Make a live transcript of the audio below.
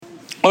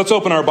Let's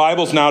open our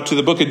Bibles now to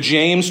the book of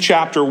James,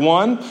 chapter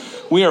 1.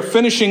 We are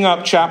finishing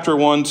up chapter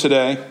 1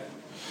 today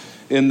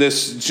in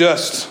this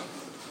just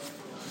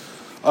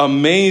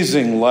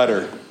amazing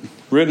letter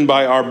written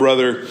by our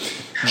brother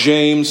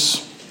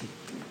James.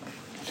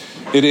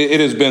 It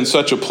has been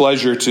such a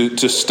pleasure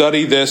to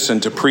study this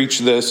and to preach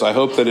this. I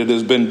hope that it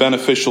has been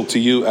beneficial to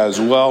you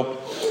as well.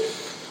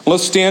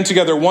 Let's stand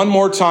together one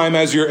more time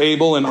as you're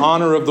able in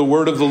honor of the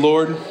word of the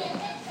Lord.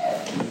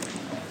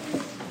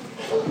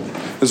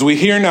 As we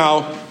hear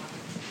now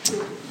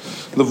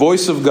the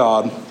voice of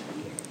God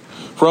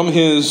from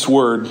his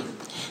word,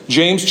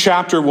 James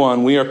chapter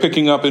 1, we are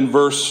picking up in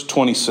verse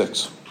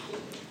 26.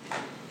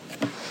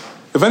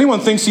 If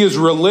anyone thinks he is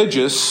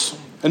religious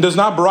and does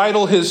not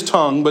bridle his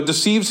tongue but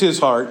deceives his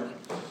heart,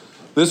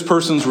 this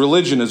person's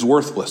religion is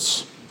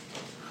worthless.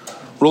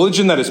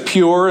 Religion that is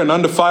pure and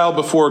undefiled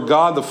before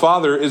God the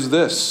Father is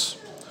this: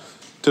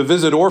 to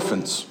visit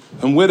orphans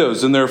and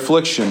widows in their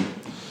affliction,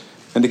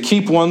 and to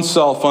keep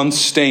oneself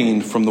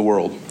unstained from the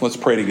world. Let's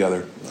pray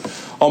together.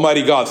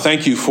 Almighty God,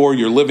 thank you for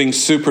your living,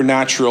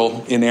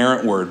 supernatural,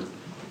 inerrant word.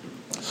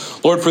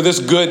 Lord, for this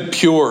good,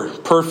 pure,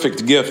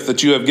 perfect gift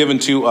that you have given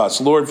to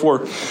us. Lord,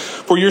 for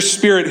your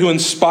Spirit who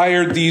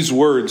inspired these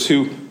words,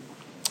 who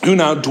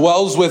now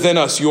dwells within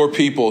us, your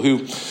people,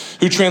 who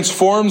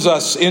transforms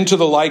us into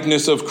the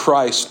likeness of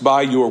Christ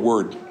by your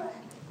word.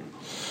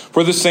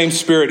 For the same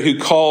Spirit who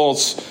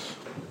calls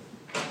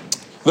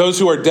those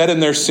who are dead in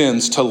their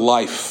sins to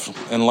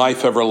life and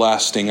life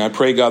everlasting. I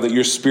pray, God, that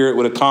your Spirit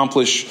would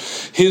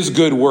accomplish his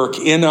good work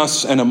in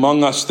us and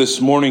among us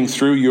this morning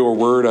through your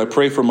word. I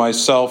pray for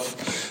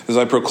myself as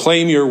I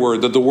proclaim your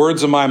word, that the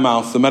words of my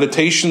mouth, the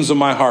meditations of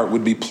my heart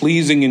would be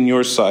pleasing in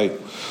your sight.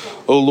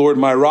 O Lord,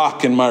 my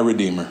rock and my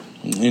redeemer.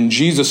 In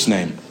Jesus'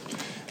 name,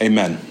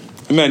 amen.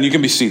 Amen. You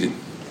can be seated.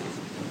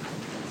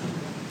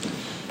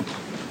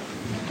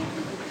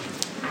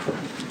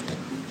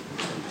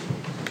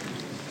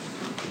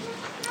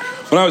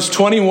 When I was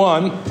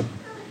 21,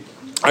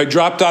 I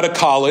dropped out of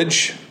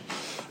college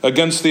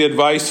against the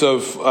advice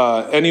of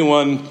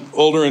anyone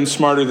older and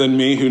smarter than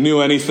me who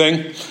knew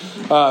anything.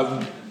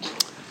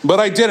 But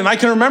I did, and I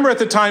can remember at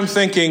the time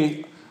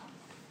thinking,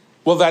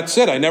 well, that's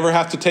it. I never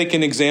have to take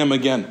an exam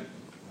again.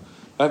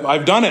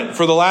 I've done it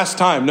for the last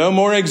time. No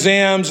more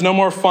exams, no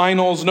more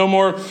finals, no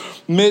more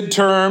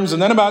midterms.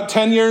 And then about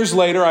 10 years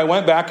later, I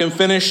went back and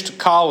finished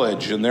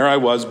college. And there I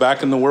was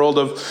back in the world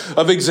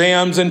of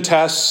exams and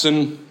tests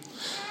and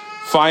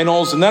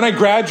finals. And then I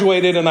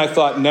graduated and I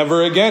thought,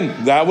 never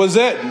again. That was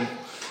it.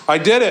 I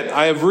did it.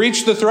 I have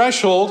reached the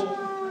threshold.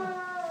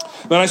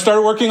 Then I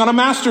started working on a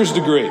master's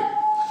degree.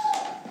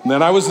 And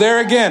then I was there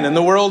again in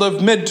the world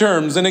of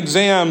midterms and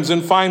exams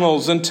and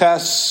finals and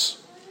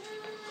tests.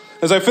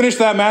 As I finished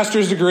that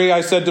master's degree,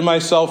 I said to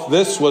myself,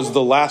 this was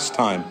the last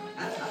time.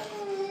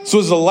 This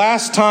was the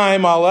last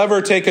time I'll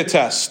ever take a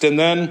test. And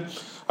then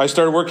I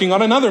started working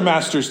on another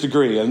master's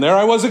degree. And there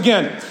I was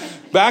again,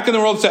 back in the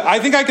world. I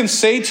think I can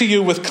say to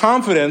you with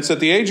confidence, at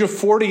the age of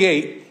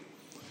 48,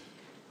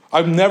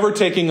 I'm never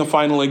taking a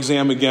final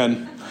exam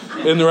again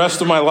in the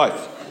rest of my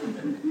life.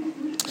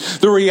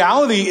 The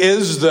reality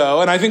is,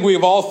 though, and I think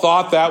we've all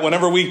thought that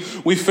whenever we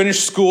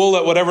finished school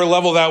at whatever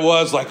level that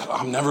was, like,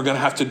 I'm never going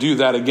to have to do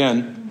that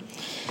again.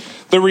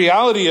 The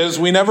reality is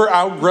we never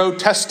outgrow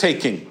test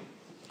taking.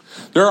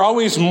 There are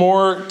always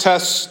more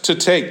tests to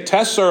take.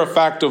 Tests are a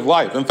fact of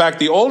life. In fact,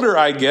 the older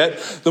I get,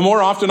 the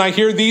more often I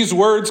hear these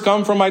words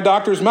come from my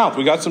doctor's mouth.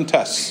 We got some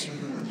tests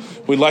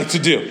we'd like to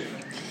do.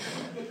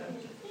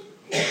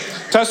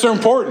 Tests are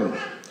important.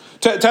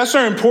 Tests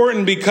are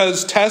important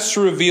because tests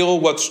reveal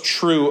what's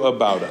true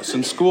about us.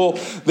 In school,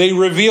 they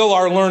reveal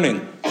our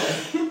learning.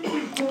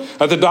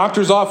 At the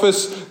doctor's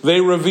office,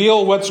 they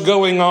reveal what's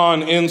going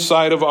on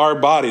inside of our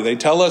body. They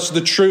tell us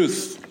the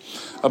truth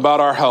about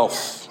our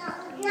health.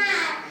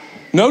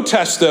 No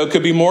test, though,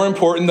 could be more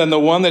important than the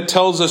one that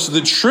tells us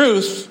the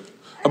truth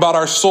about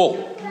our soul.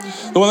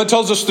 The one that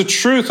tells us the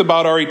truth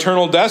about our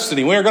eternal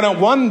destiny. We are going to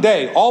one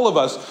day, all of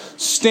us,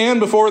 stand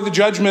before the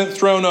judgment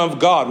throne of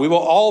God. We will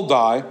all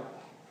die.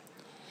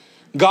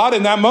 God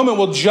in that moment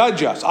will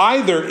judge us,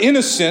 either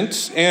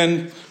innocent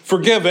and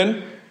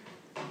forgiven,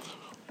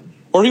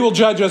 or he will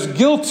judge us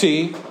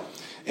guilty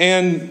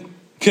and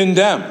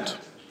condemned.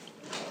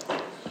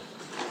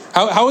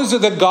 How is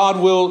it that God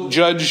will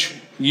judge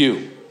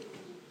you?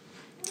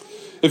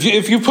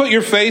 If you put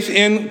your faith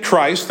in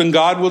Christ, then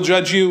God will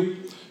judge you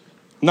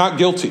not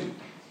guilty.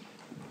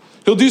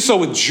 He'll do so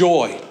with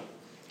joy.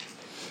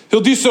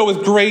 He'll do so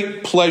with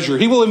great pleasure.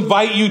 He will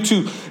invite you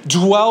to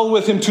dwell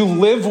with him, to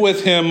live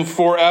with him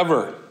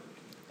forever.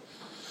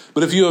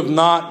 But if you have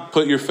not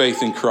put your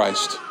faith in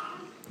Christ,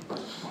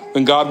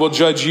 then God will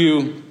judge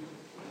you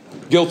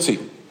guilty.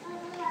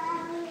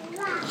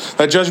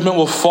 That judgment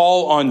will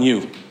fall on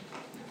you.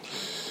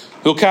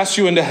 He'll cast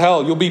you into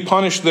hell. You'll be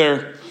punished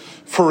there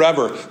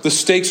forever. The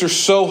stakes are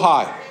so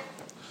high.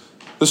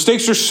 The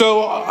stakes are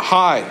so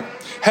high.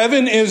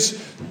 Heaven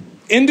is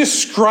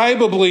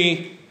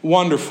indescribably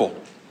wonderful.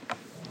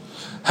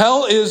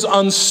 Hell is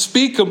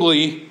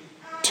unspeakably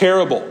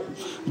terrible.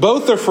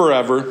 Both are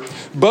forever.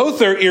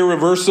 Both are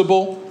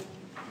irreversible.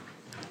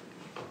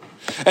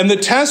 And the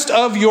test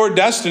of your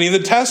destiny, the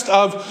test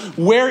of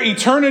where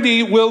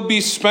eternity will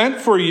be spent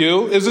for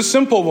you, is a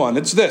simple one.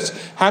 It's this: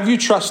 have you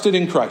trusted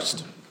in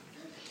Christ?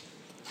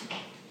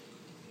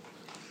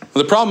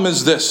 The problem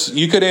is this: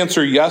 you could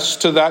answer yes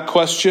to that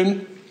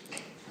question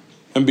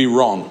and be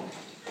wrong.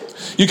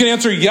 You can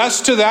answer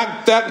yes to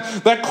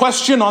that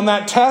question on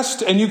that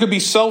test, and you could be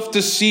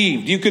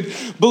self-deceived. You could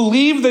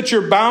believe that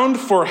you're bound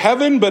for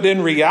heaven, but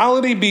in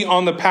reality be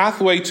on the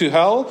pathway to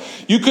hell.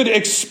 You could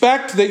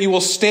expect that you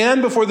will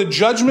stand before the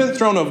judgment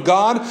throne of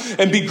God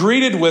and be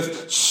greeted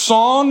with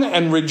song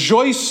and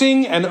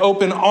rejoicing and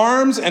open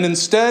arms, and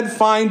instead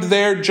find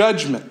there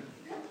judgment.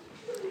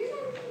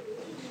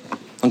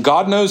 And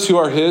God knows who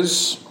are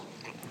his.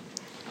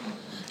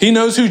 He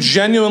knows who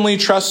genuinely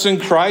trusts in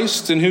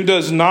Christ and who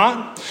does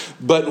not.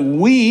 But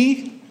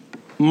we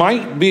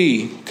might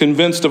be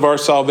convinced of our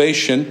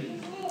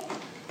salvation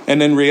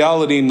and in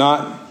reality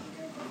not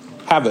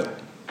have it,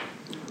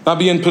 not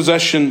be in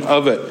possession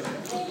of it.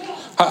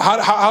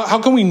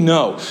 How can we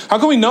know? How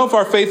can we know if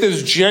our faith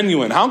is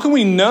genuine? How can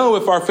we know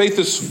if our faith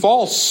is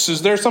false?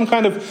 Is there some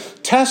kind of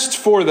test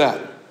for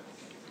that?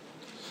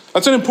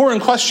 That's an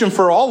important question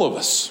for all of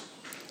us.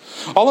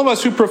 All of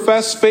us who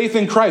profess faith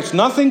in Christ.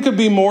 Nothing could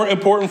be more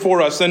important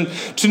for us than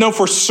to know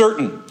for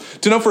certain.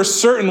 To know for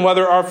certain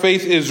whether our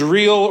faith is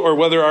real or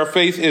whether our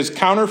faith is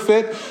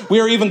counterfeit. We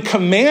are even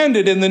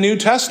commanded in the New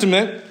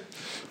Testament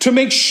to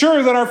make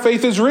sure that our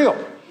faith is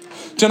real.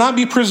 To not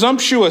be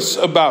presumptuous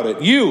about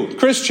it. You,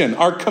 Christian,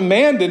 are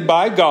commanded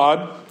by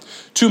God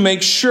to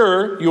make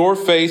sure your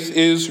faith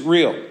is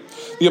real.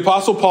 The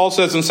Apostle Paul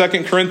says in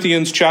 2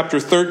 Corinthians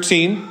chapter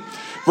 13,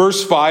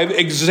 verse 5,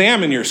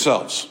 examine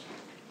yourselves.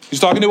 He's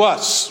talking to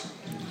us.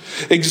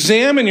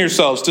 Examine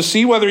yourselves to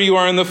see whether you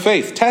are in the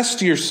faith.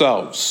 Test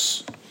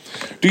yourselves.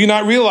 Do you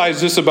not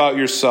realize this about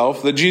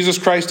yourself, that Jesus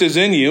Christ is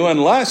in you,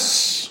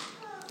 unless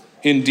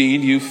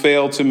indeed you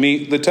fail to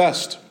meet the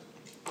test?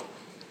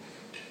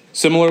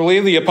 Similarly,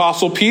 the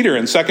Apostle Peter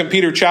in 2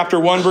 Peter chapter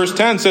 1, verse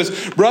 10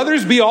 says,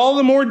 brothers, be all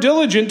the more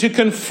diligent to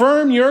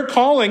confirm your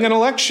calling and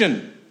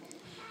election.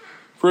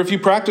 For if you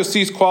practice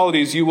these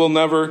qualities, you will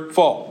never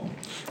fall.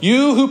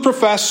 You who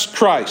profess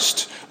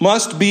Christ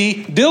must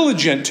be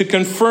diligent to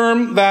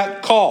confirm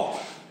that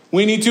call.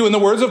 We need to, in the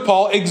words of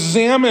Paul,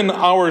 examine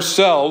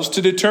ourselves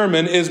to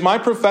determine, is my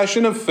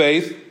profession of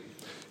faith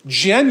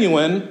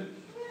genuine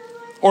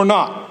or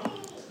not?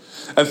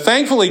 And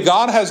thankfully,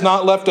 God has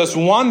not left us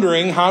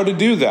wondering how to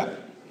do that.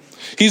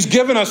 He's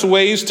given us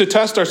ways to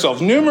test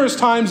ourselves. Numerous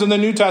times in the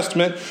New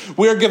Testament,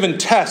 we are given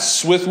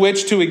tests with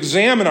which to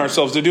examine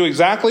ourselves, to do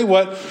exactly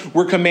what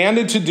we're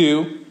commanded to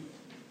do,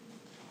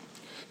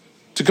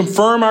 to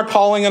confirm our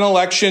calling and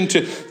election,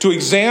 to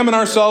examine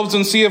ourselves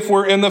and see if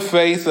we're in the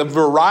faith, a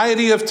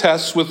variety of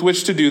tests with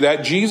which to do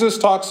that. Jesus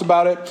talks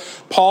about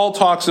it. Paul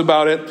talks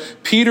about it.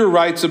 Peter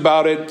writes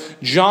about it.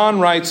 John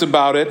writes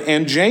about it.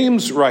 And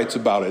James writes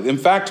about it. In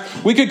fact,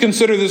 we could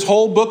consider this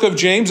whole book of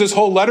James, this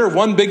whole letter,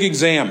 one big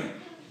exam.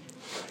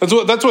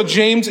 That's what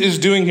James is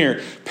doing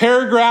here.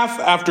 Paragraph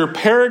after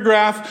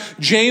paragraph,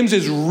 James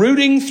is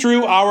rooting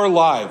through our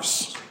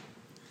lives,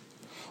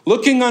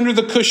 looking under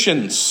the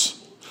cushions,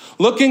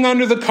 looking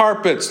under the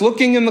carpets,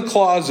 looking in the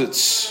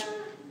closets,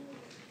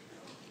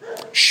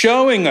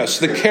 showing us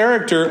the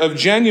character of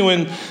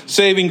genuine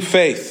saving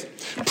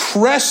faith,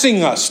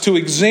 pressing us to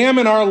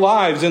examine our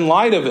lives in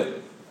light of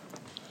it.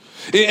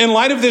 In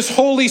light of this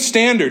holy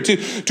standard,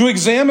 to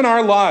examine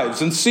our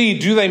lives and see,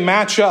 do they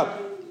match up?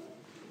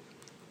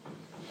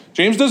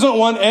 James doesn't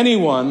want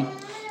anyone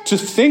to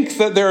think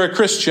that they're a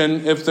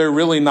Christian if they're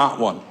really not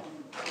one.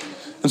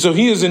 And so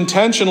he is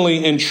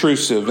intentionally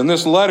intrusive. And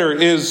this letter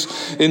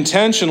is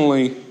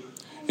intentionally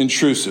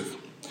intrusive.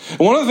 And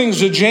one of the things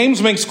that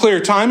James makes clear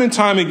time and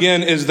time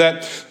again is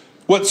that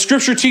what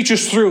Scripture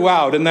teaches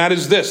throughout, and that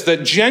is this,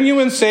 that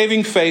genuine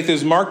saving faith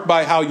is marked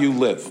by how you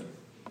live.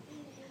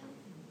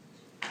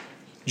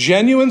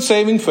 Genuine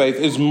saving faith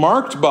is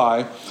marked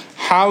by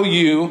how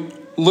you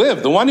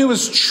live. The one who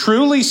is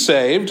truly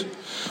saved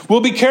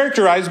will be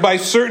characterized by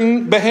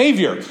certain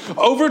behavior.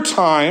 Over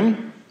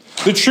time,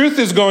 the truth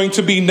is going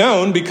to be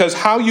known because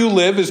how you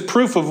live is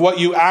proof of what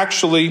you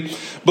actually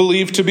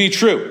believe to be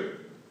true.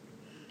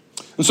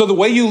 And so the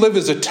way you live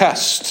is a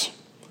test.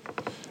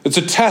 It's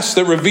a test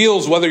that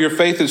reveals whether your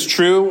faith is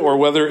true or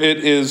whether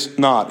it is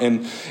not.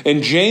 And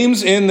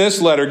James in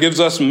this letter gives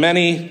us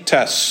many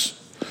tests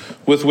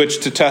with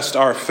which to test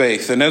our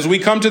faith. And as we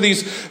come to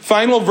these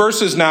final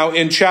verses now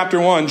in chapter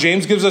 1,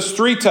 James gives us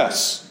three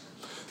tests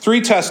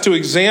to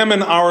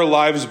examine our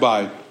lives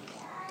by.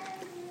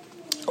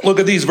 Look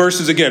at these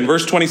verses again.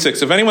 Verse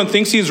 26. If anyone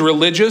thinks he is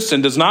religious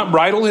and does not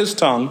bridle his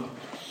tongue,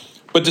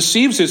 but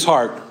deceives his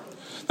heart,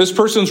 this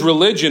person's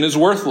religion is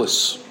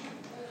worthless.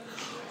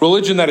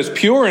 Religion that is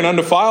pure and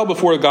undefiled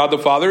before God the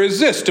Father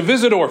is this: to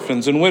visit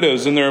orphans and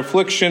widows in their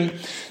affliction,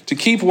 to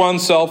keep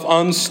oneself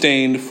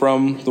unstained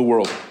from the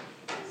world.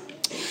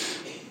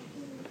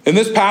 In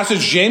this passage,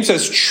 James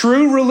says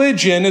true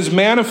religion is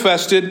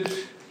manifested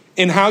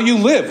in how you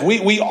live.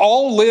 We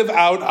all live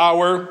out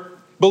our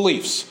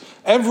beliefs.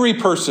 Every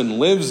person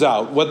lives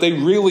out what they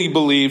really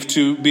believe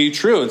to be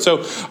true. And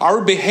so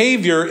our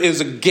behavior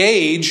is a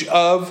gauge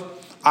of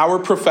our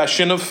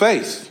profession of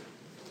faith.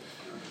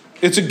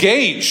 It's a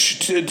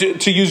gauge,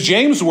 to use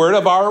James' word,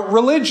 of our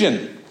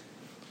religion.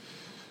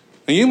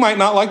 And you might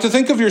not like to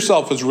think of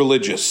yourself as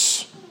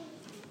religious.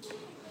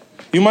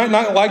 You might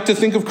not like to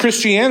think of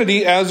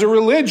Christianity as a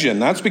religion.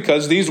 That's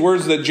because these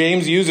words that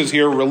James uses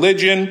here,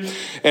 religion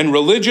and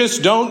religious,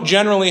 don't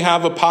generally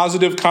have a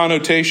positive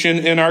connotation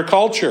in our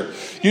culture.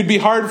 You'd be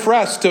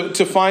hard-pressed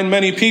to find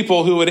many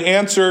people who would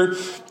answer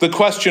the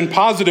question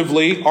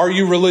positively, are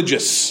you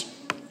religious?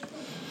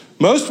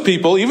 Most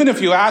people, even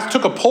if you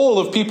took a poll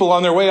of people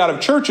on their way out of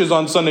churches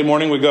on Sunday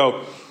morning, would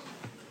go,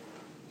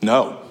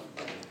 no.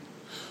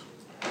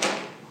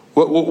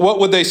 What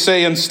would they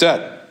say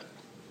instead?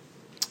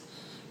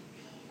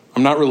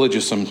 I'm not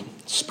religious, I'm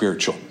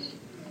spiritual.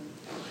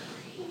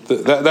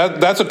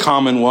 That's a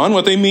common one.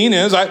 What they mean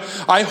is,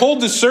 I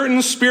hold to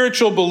certain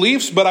spiritual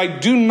beliefs, but I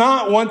do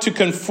not want to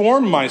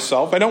conform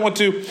myself. I don't want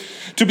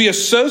to be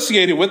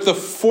associated with the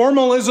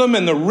formalism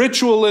and the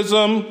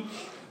ritualism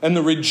and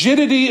the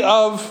rigidity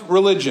of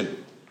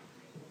religion.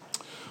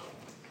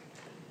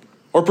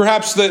 Or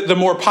perhaps the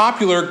more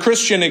popular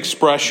Christian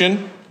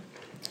expression,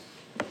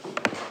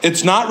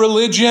 it's not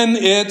religion,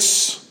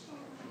 it's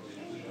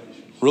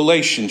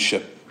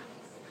relationship.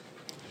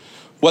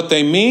 What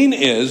they mean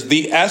is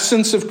the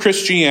essence of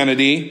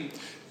Christianity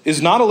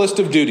is not a list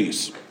of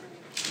duties.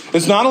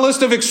 It's not a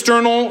list of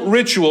external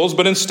rituals,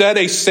 but instead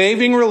a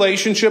saving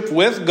relationship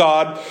with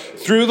God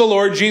through the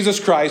Lord Jesus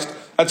Christ.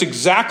 That's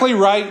exactly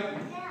right.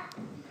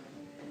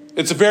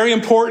 It's very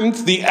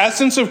important. The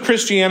essence of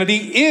Christianity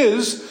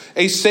is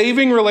a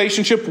saving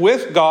relationship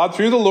with God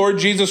through the Lord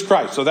Jesus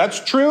Christ. So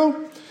that's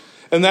true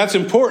and that's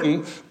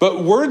important,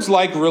 but words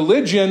like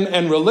religion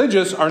and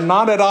religious are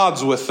not at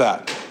odds with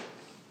that.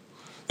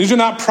 These are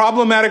not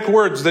problematic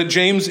words that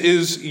James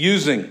is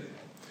using.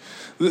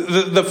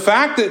 The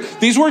fact that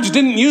these words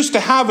didn't used to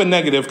have a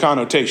negative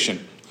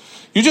connotation.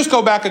 You just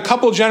go back a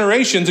couple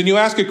generations and you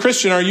ask a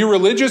Christian, are you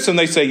religious? And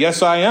they say,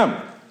 yes, I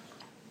am.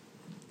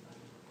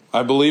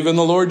 I believe in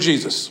the Lord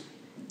Jesus.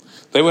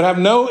 They would have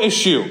no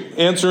issue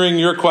answering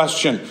your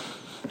question.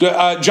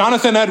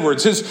 Jonathan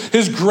Edwards,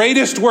 his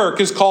greatest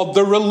work is called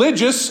The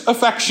Religious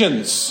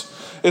Affections.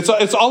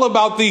 It's all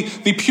about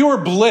the pure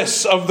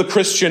bliss of the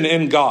Christian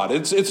in God.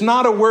 It's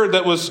not a word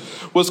that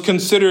was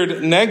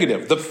considered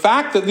negative. The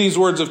fact that these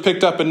words have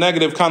picked up a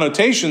negative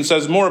connotation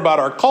says more about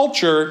our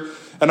culture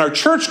and our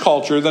church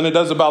culture than it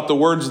does about the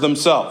words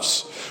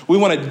themselves. We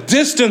want to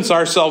distance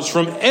ourselves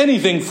from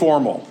anything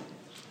formal,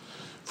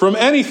 from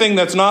anything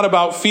that's not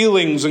about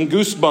feelings and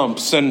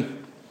goosebumps.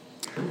 And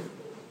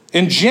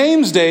in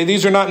James' day,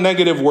 these are not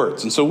negative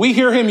words. And so we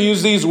hear him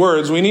use these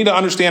words. We need to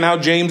understand how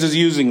James is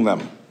using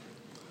them.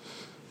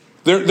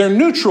 They're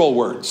neutral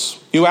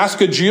words. You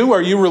ask a Jew,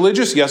 are you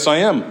religious? Yes, I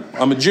am.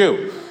 I'm a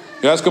Jew.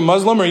 You ask a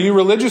Muslim, are you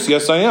religious?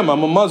 Yes, I am.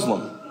 I'm a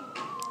Muslim.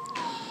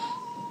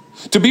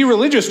 To be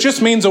religious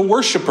just means a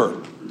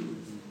worshiper.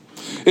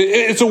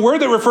 It's a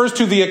word that refers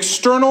to the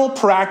external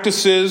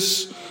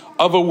practices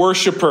of a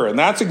worshiper. And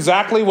that's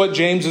exactly what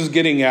James is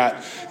getting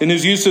at in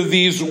his use of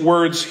these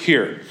words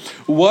here.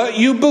 What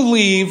you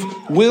believe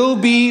will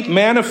be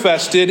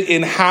manifested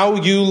in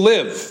how you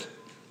live.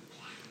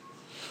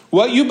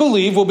 What you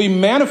believe will be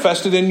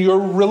manifested in your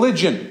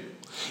religion,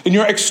 in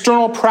your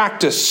external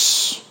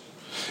practice,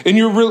 in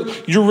your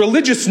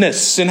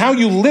religiousness, and how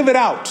you live it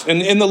out,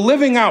 and in the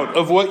living out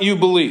of what you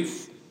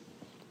believe.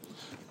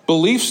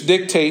 Beliefs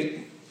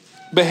dictate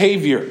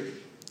behavior.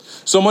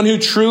 Someone who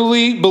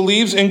truly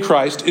believes in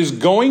Christ is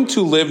going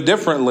to live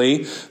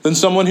differently than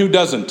someone who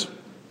doesn't.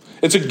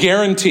 It's a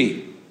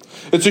guarantee.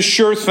 It's a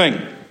sure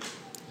thing.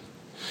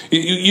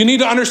 You need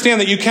to understand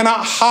that you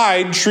cannot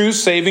hide true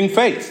saving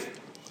faith.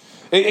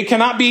 It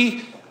cannot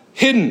be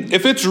hidden.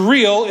 If it's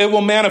real, it will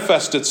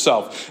manifest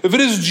itself. If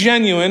it is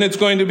genuine, it's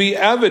going to be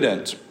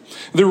evident.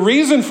 The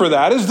reason for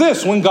that is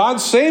this. When God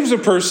saves a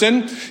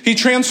person, he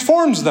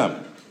transforms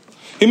them.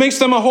 He makes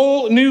them a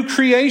whole new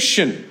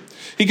creation.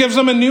 He gives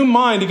them a new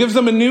mind. He gives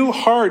them a new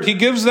heart. He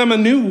gives them a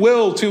new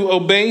will to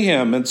obey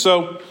him. And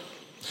so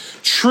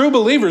true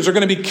believers are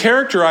going to be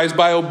characterized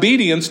by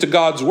obedience to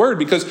God's word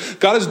because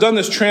God has done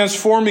this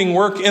transforming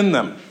work in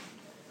them.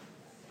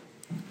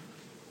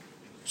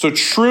 So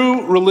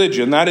true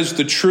religion, that is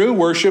the true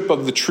worship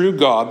of the true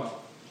God,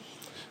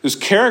 is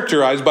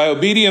characterized by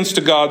obedience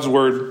to God's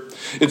word.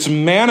 It's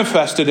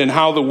manifested in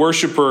how the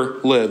worshiper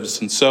lives.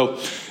 And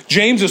so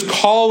James is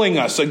calling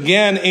us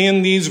again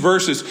in these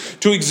verses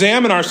to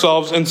examine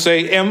ourselves and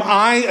say, am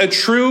I a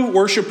true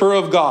worshiper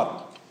of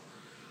God?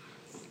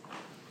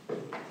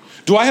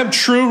 Do I have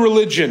true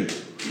religion?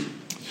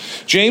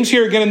 James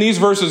here again in these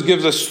verses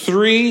gives us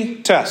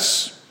 3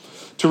 tests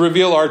to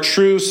reveal our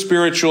true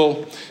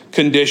spiritual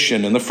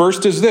condition. And the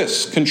first is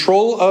this: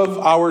 control of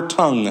our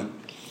tongue.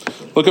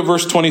 Look at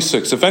verse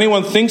 26. If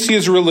anyone thinks he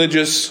is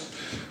religious,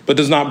 but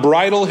does not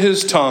bridle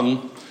his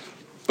tongue,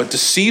 but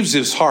deceives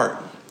his heart,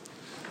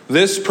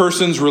 this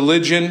person's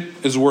religion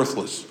is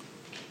worthless.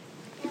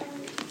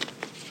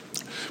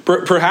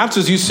 Perhaps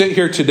as you sit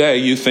here today,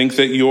 you think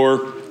that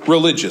you're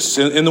religious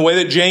in the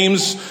way that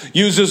James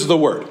uses the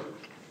word.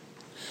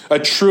 A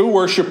true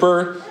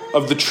worshiper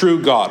of the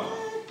true God.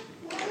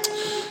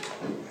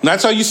 And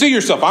that's how you see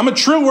yourself. I'm a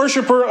true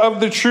worshiper of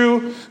the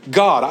true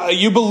God.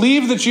 You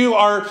believe that you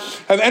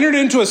have entered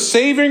into a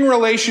saving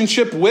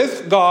relationship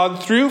with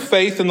God through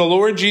faith in the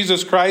Lord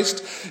Jesus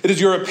Christ. It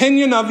is your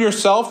opinion of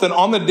yourself that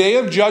on the day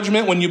of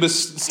judgment, when you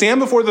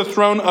stand before the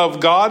throne of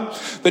God,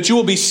 that you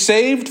will be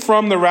saved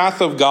from the wrath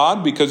of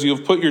God because you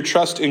have put your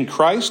trust in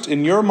Christ.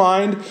 In your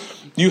mind,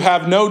 you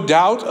have no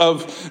doubt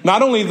of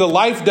not only the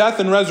life, death,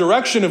 and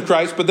resurrection of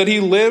Christ, but that he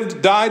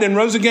lived, died, and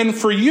rose again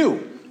for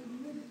you.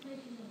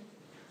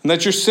 And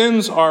that your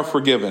sins are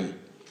forgiven.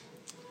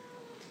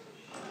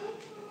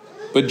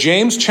 But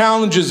James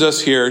challenges us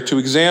here to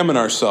examine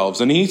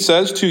ourselves. And he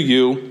says to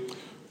you,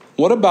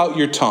 what about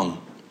your tongue?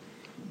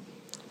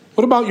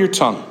 What about your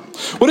tongue?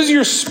 What does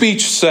your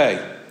speech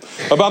say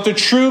about the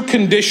true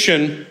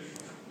condition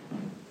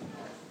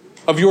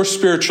of your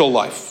spiritual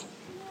life?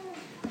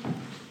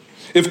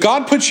 If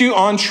God puts you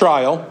on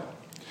trial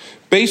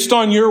based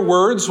on your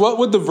words, what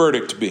would the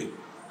verdict be?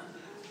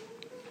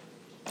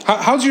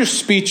 How's your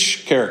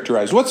speech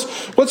characterized?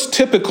 What's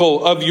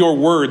typical of your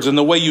words and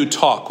the way you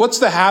talk? What's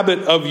the habit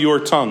of your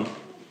tongue?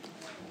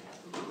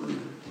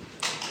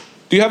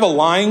 Do you have a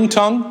lying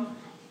tongue?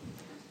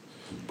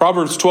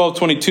 Proverbs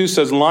 12:22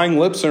 says, lying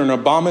lips are an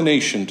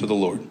abomination to the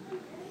Lord.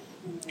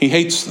 He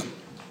hates them.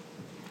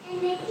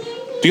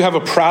 Do you have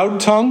a proud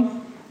tongue?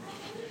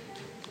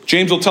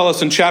 James will tell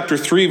us in chapter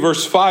 3,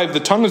 verse 5, the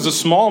tongue is a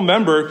small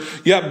member,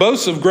 yet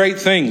boasts of great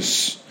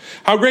things.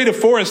 How great a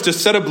forest is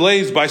set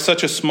ablaze by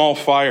such a small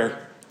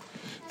fire.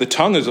 The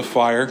tongue is a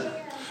fire,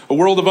 a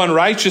world of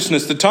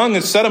unrighteousness. The tongue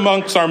is set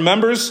amongst our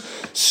members,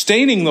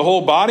 staining the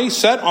whole body,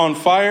 setting on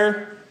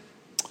fire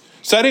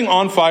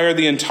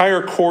the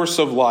entire course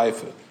of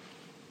life,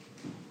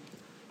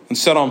 and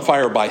set on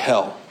fire by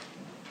hell.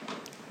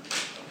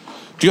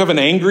 Do you have an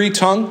angry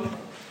tongue?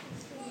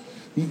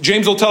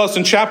 James will tell us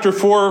in chapter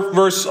 4,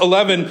 verse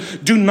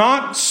 11, do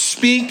not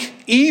speak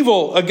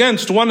evil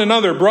against one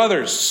another,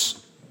 brothers.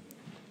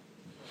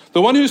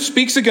 The one who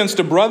speaks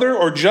against a brother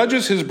or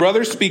judges his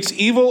brother speaks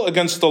evil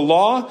against the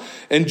law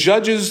and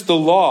judges the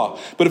law.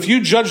 But if you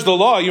judge the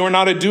law, you are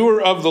not a doer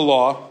of the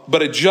law,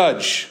 but a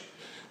judge.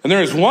 And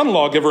there is one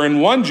lawgiver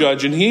and one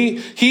judge, and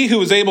he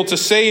who is able to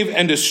save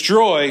and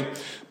destroy.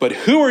 But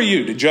who are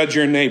you to judge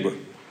your neighbor?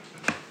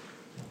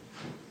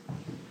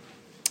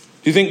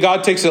 Do you think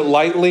God takes it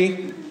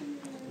lightly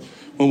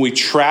when we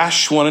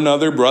trash one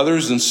another,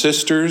 brothers and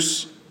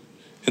sisters,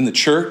 in the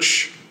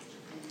church?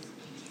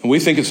 And we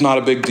think it's not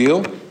a big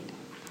deal?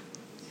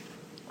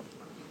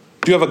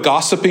 Do you have a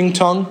gossiping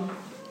tongue?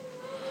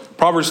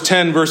 Proverbs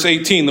 10, verse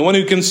 18, the one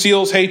who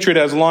conceals hatred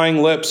has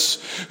lying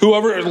lips.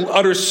 Whoever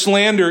utters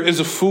slander is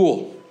a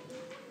fool.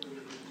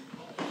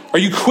 Are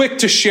you quick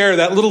to share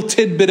that little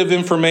tidbit of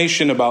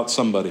information about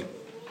somebody?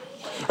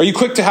 Are you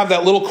quick to have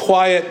that little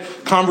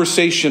quiet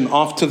conversation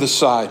off to the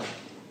side?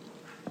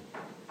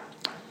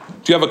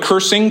 Do you have a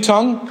cursing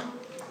tongue?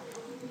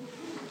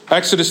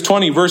 Exodus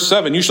 20, verse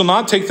 7, you shall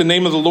not take the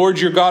name of the Lord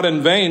your God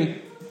in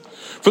vain,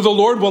 for the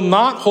Lord will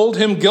not hold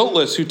him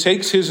guiltless who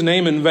takes his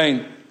name in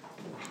vain.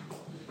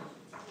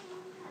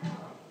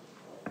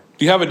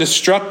 Do you have a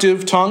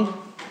destructive tongue?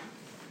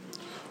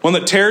 One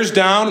that tears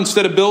down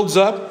instead of builds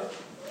up?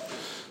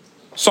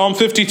 Psalm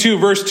 52,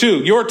 verse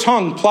 2, your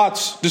tongue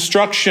plots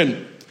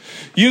destruction.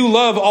 You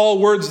love all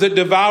words that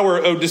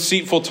devour, O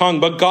deceitful tongue,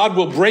 but God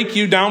will break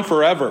you down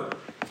forever.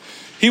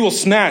 He will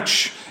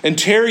snatch and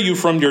tear you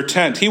from your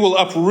tent. He will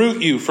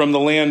uproot you from the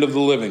land of the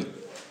living.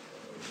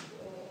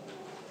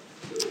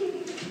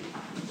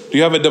 Do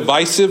you have a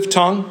divisive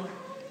tongue?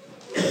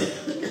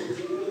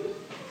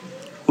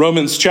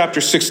 Romans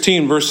chapter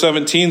 16, verse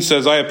 17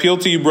 says, I appeal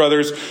to you,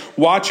 brothers,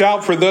 watch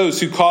out for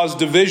those who cause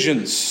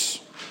divisions,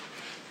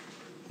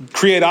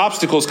 create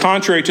obstacles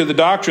contrary to the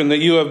doctrine that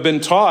you have been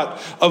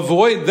taught.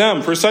 Avoid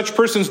them, for such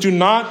persons do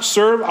not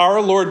serve our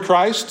Lord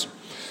Christ,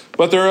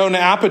 but their own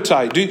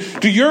appetite.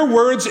 Do your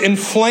words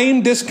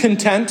inflame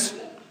discontent?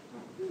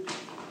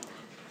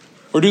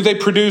 Or do they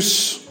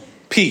produce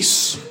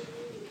peace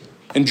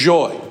and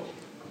joy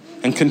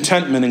and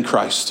contentment in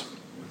Christ?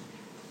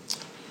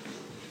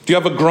 Do you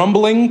have a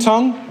grumbling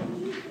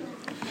tongue?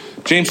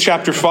 James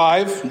chapter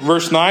 5,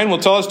 verse 9 will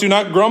tell us, do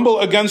not grumble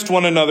against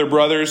one another,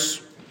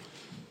 brothers,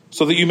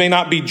 so that you may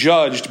not be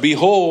judged.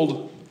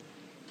 Behold,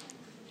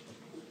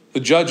 the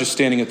judge is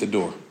standing at the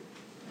door.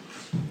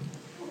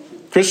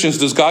 Christians,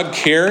 does God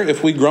care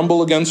if we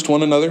grumble against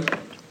one another?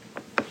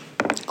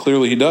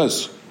 Clearly he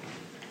does.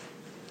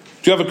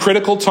 Do you have a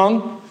critical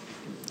tongue?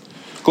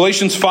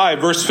 Galatians 5,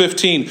 verse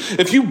 15.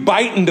 If you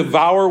bite and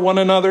devour one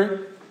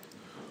another,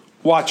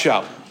 watch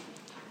out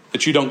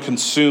that you don't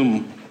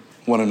consume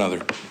one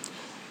another.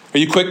 Are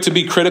you quick to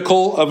be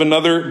critical of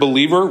another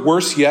believer?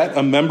 Worse yet,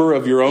 a member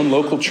of your own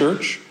local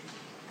church?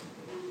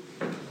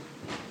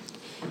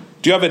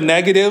 Do you have a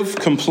negative,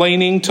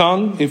 complaining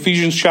tongue?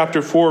 Ephesians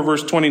chapter 4,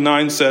 verse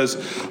 29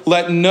 says,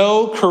 let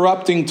no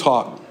corrupting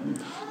talk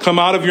come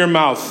out of your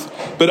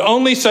mouth, but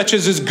only such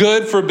as is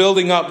good for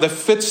building up, that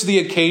fits the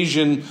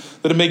occasion,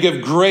 that it may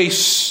give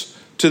grace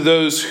to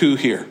those who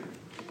hear.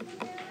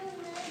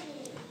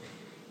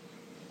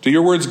 Do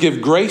your words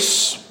give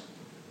grace?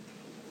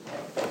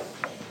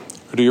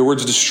 Or do your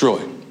words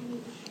destroy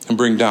and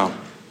bring down?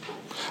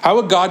 How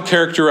would God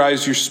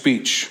characterize your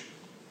speech?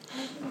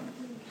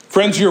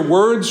 Friends, your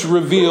words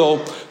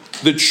reveal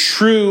the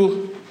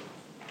true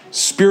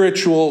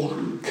spiritual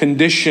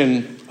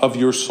condition of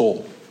your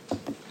soul.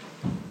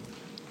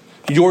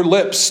 Your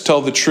lips tell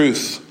the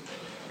truth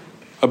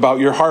about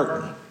your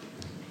heart.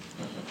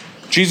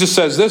 Jesus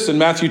says this in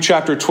Matthew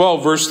chapter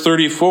 12, verse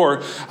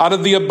 34, out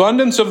of the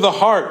abundance of the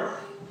heart,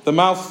 the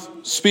mouth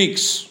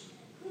speaks.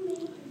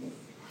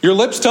 Your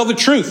lips tell the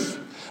truth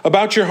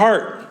about your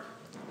heart.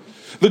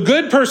 The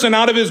good person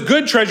out of his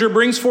good treasure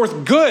brings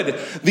forth good.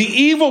 The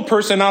evil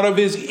person out of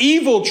his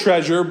evil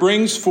treasure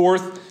brings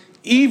forth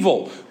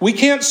evil. We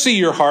can't see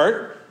your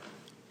heart,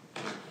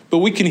 but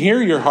we can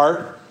hear your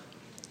heart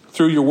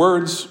through your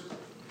words.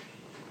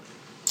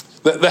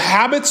 The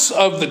habits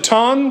of the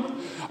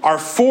tongue are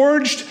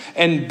forged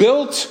and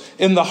built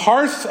in the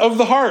hearth of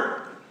the heart.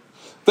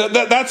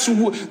 That's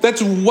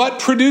what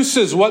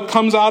produces what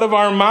comes out of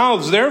our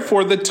mouths.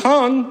 Therefore, the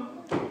tongue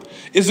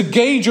is a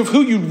gauge of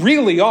who you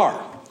really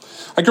are.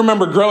 I can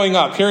remember growing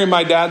up, hearing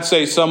my dad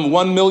say some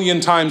 1 million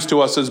times to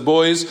us as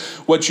boys,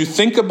 what you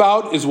think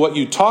about is what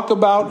you talk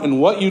about, and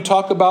what you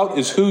talk about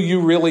is who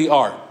you really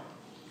are.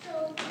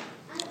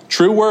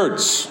 True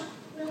words.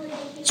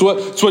 It's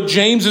what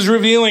James is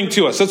revealing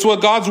to us. That's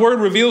what God's word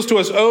reveals to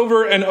us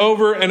over and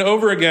over and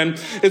over again.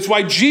 It's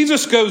why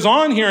Jesus goes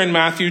on here in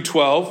Matthew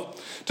 12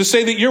 to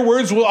say that your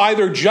words will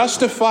either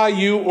justify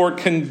you or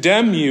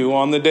condemn you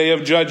on the day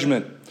of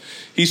judgment.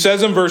 He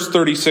says in verse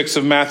 36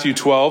 of Matthew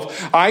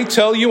 12, I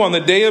tell you, on the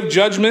day of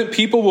judgment,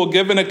 people will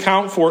give an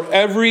account for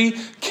every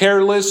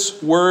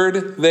careless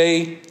word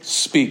they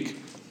speak.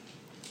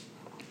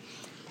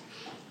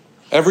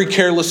 Every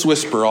careless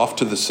whisper off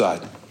to the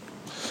side.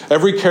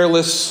 Every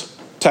careless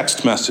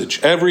text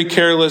message. Every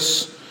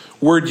careless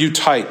word you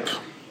type.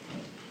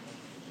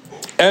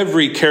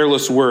 Every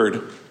careless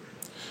word.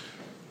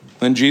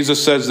 Then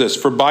Jesus says this,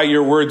 for by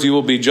your words you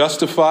will be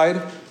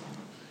justified,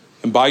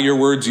 and by your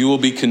words you will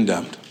be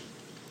condemned.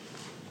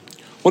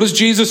 What does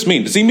Jesus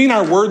mean? Does he mean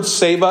our words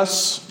save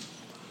us?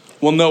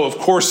 Well, no, of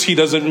course he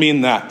doesn't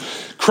mean that.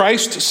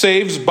 Christ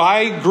saves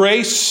by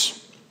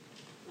grace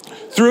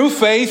through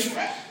faith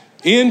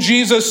in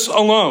Jesus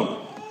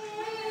alone.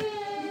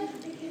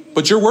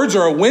 But your words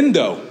are a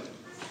window.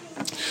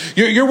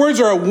 Your words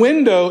are a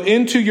window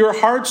into your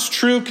heart's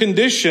true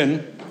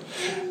condition,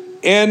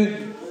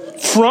 and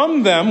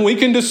from them we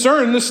can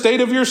discern the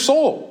state of your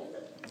soul.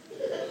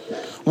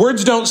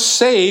 Words don't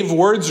save,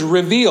 words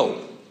reveal.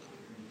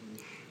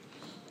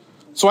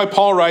 That's why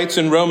Paul writes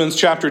in Romans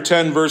chapter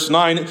 10, verse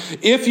 9,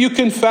 if you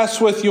confess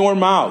with your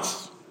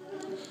mouth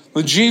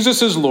that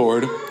Jesus is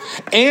Lord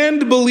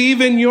and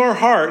believe in your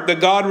heart that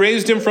God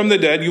raised him from the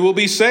dead, you will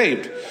be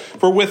saved.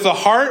 For with the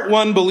heart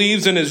one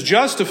believes and is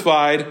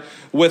justified,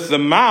 with the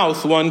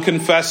mouth one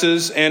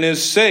confesses and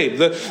is saved.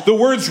 The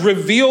words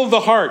reveal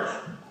the heart,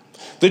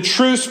 the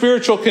true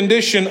spiritual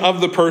condition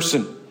of the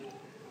person.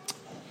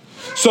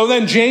 So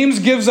then James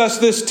gives us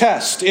this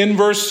test in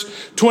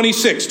verse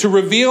 26 to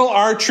reveal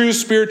our true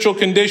spiritual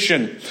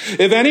condition.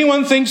 If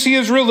anyone thinks he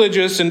is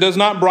religious and does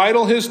not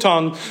bridle his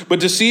tongue, but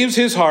deceives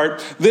his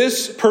heart,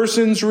 this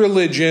person's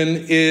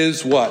religion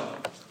is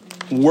what?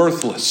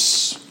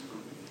 Worthless.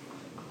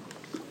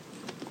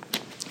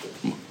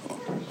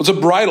 What's a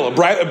bridle?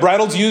 A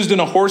bridle's used in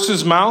a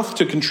horse's mouth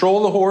to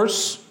control the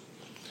horse,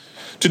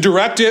 to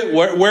direct it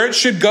where it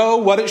should go,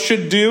 what it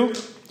should do.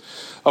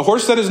 A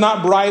horse that is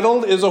not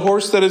bridled is a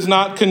horse that is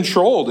not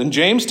controlled. And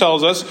James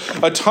tells us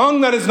a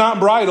tongue that is not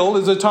bridled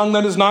is a tongue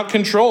that is not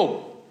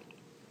controlled.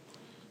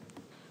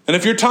 And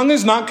if your tongue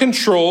is not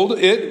controlled,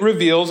 it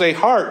reveals a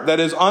heart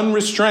that is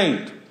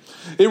unrestrained.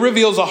 It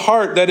reveals a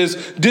heart that is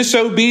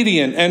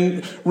disobedient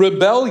and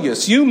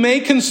rebellious. You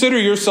may consider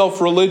yourself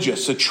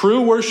religious, a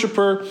true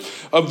worshiper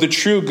of the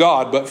true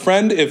God. But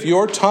friend, if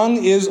your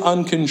tongue is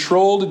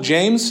uncontrolled,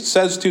 James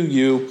says to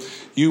you,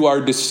 you are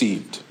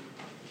deceived.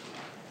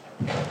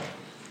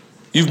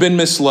 You've been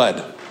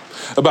misled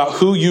about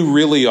who you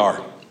really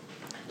are,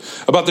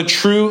 about the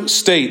true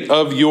state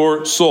of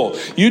your soul.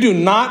 You do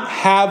not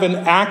have an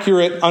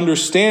accurate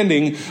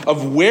understanding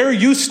of where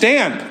you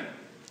stand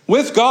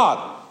with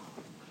God.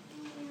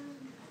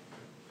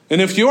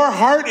 And if your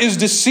heart is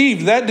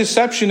deceived, that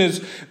deception is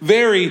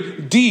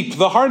very deep.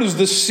 The heart is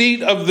the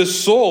seat of the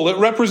soul. It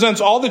represents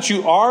all that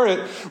you are.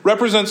 It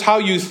represents how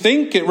you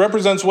think. It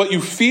represents what you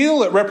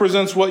feel. It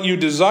represents what you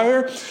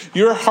desire.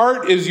 Your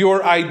heart is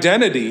your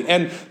identity.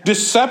 And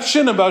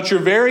deception about your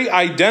very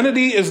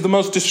identity is the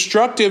most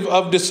destructive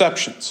of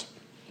deceptions.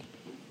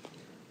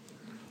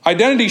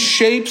 Identity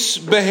shapes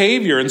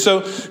behavior. And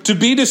so to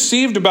be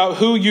deceived about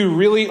who you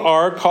really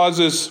are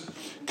causes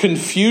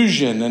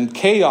confusion and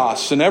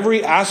chaos in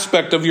every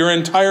aspect of your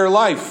entire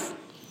life.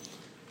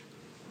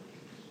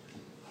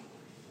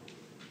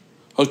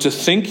 Oh, to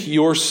think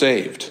you're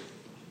saved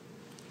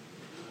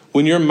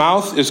when your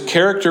mouth is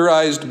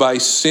characterized by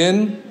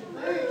sin,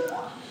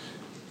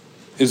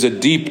 is a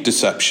deep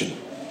deception.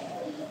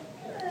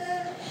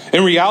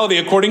 In reality,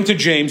 according to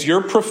James,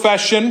 your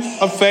profession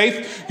of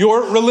faith,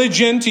 your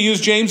religion, to use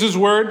James's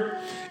word,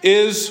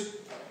 is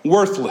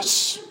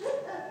worthless.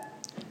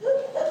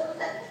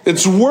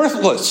 It's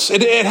worthless.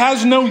 It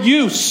has no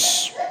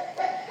use.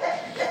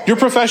 Your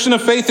profession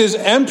of faith is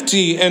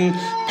empty and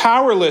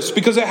powerless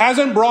because it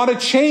hasn't brought a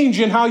change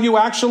in how you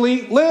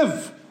actually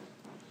live.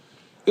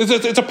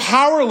 It's a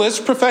powerless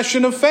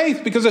profession of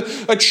faith because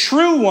a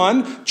true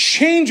one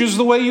changes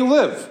the way you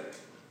live.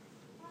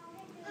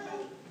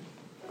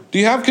 Do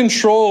you have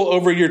control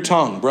over your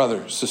tongue,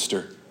 brother,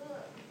 sister?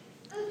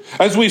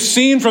 As we've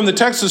seen from the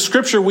text of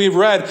Scripture we've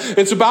read,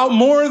 it's about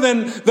more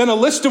than a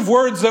list of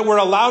words that we're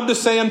allowed to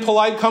say in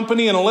polite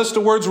company and a list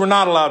of words we're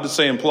not allowed to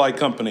say in polite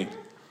company.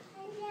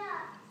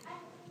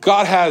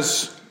 God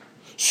has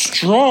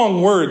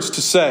strong words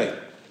to say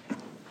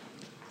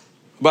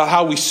about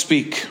how we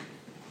speak.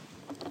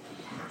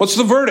 What's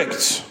the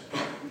verdict?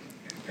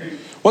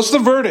 What's the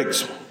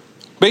verdict?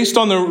 Based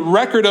on the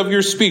record of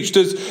your speech,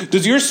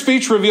 does your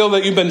speech reveal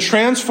that you've been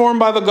transformed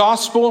by the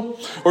gospel,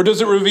 or does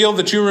it reveal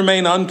that you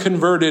remain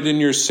unconverted in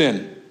your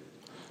sin?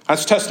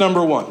 That's test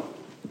number one.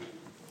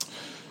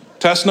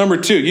 Test number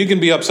two, you can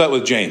be upset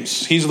with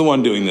James. He's the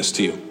one doing this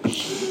to you.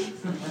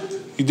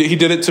 He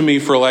did it to me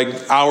for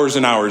like hours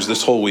and hours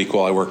this whole week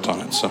while I worked on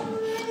it. So,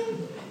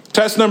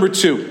 test number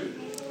two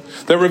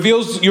that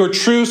reveals your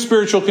true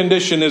spiritual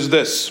condition is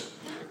this: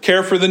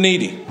 care for the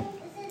needy.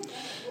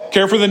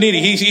 Care for the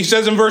needy. He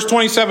says in verse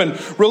 27,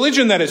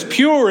 religion that is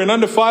pure and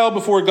undefiled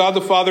before God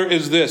the Father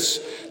is this: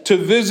 to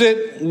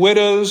visit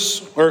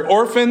widows or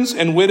orphans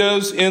and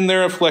widows in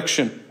their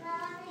affliction.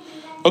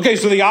 Okay,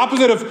 so the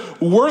opposite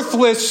of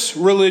worthless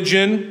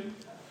religion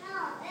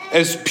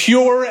is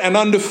pure and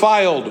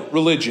undefiled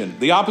religion.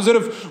 The opposite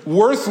of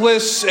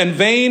worthless and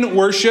vain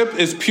worship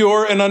is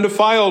pure and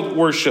undefiled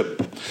worship.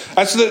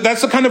 That's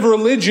the kind of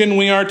religion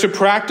we are to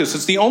practice.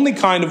 It's the only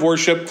kind of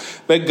worship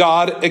that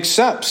God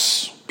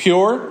accepts.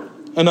 Pure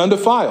and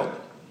undefiled.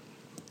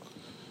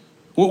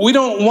 We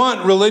don't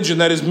want religion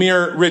that is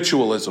mere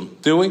ritualism,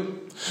 do we?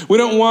 We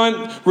don't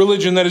want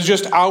religion that is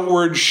just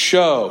outward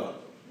show.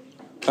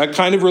 That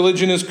kind of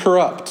religion is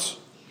corrupt.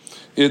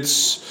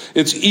 It's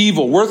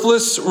evil.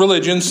 Worthless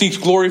religion seeks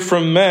glory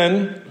from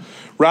men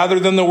rather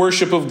than the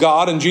worship of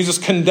God, and Jesus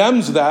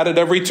condemns that at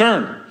every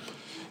turn.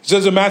 He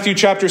says in Matthew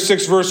chapter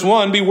 6, verse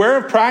 1, beware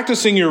of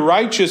practicing your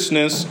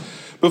righteousness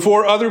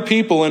before other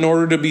people in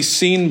order to be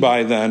seen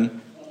by them.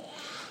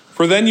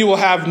 For then you will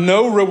have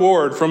no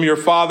reward from your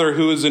Father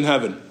who is in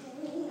heaven.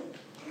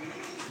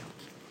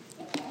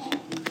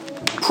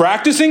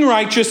 Practicing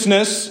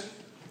righteousness,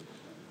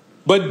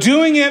 but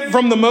doing it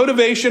from the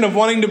motivation of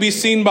wanting to be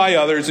seen by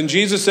others. And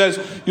Jesus says,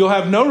 you'll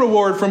have no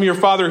reward from your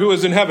Father who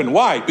is in heaven.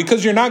 Why?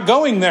 Because you're not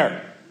going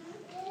there.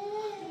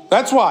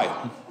 That's why.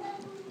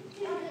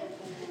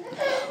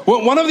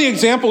 One of the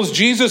examples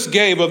Jesus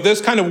gave of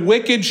this kind of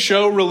wicked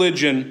show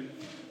religion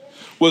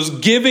was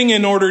giving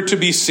in order to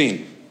be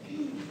seen.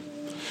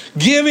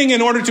 Giving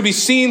in order to be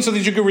seen so that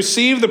you can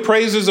receive the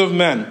praises of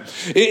men.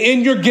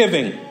 In your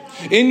giving,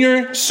 in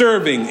your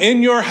serving,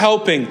 in your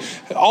helping,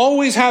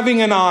 always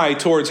having an eye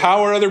towards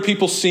how are other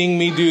people seeing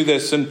me do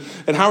this, and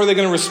how are they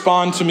going to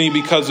respond to me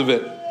because of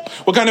it?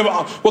 What kind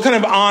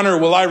of honor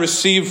will I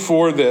receive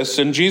for this?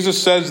 And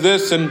Jesus says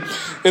this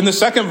in the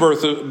second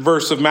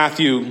verse of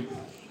Matthew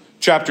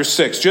chapter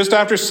 6. Just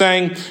after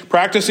saying,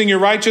 practicing your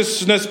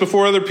righteousness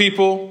before other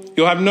people,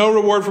 you'll have no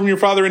reward from your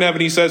Father in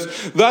heaven. He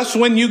says, thus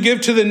when you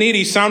give to the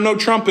needy, sound no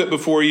trumpet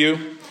before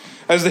you,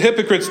 as the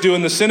hypocrites do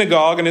in the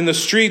synagogue and in the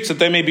streets, that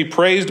they may be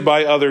praised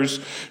by others.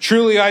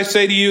 Truly I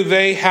say to you,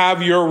 they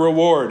have your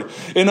reward.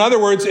 In other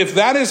words, if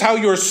that is how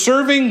you're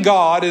serving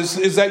God,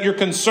 is that you're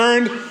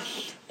concerned,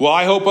 well,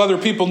 I hope other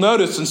people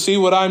notice and see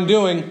what I'm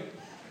doing,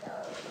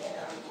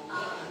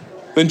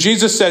 then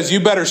Jesus says,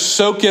 you better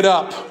soak it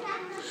up.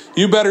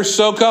 You better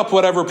soak up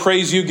whatever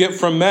praise you get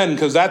from men,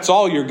 because that's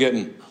all you're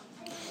getting.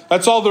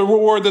 That's all the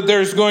reward that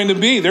there's going to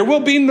be. There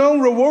will be no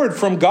reward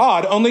from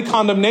God, only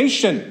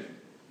condemnation.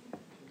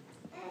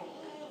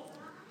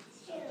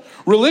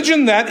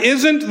 Religion that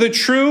isn't the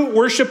true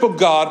worship of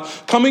God,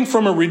 coming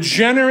from a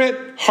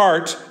regenerate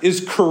heart,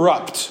 is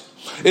corrupt.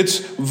 It's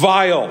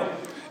vile.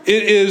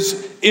 It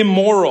is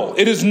immoral.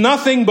 It is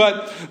nothing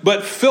but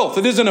filth.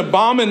 It is an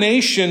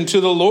abomination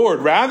to the Lord.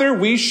 Rather,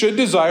 we should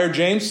desire,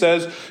 James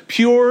says,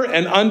 pure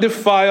and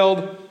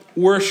undefiled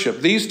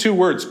worship. These two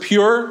words,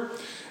 pure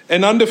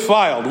and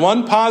undefiled,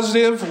 one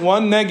positive,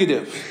 one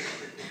negative,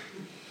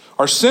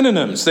 are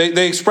synonyms.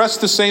 They express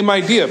the same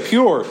idea: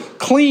 pure,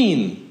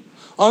 clean,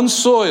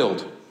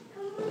 unsoiled,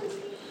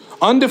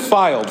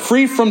 undefiled,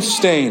 free from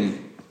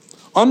stain,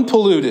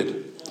 unpolluted.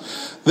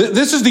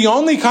 This is the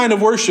only kind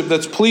of worship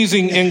that's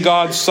pleasing in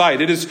God's sight.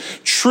 It is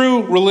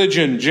true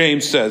religion,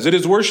 James says. It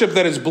is worship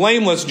that is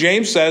blameless,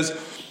 James says,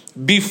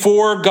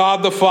 before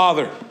God the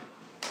Father.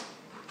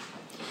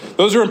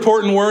 Those are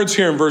important words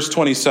here in verse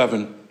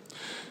 27.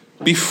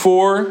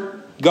 Before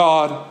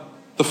God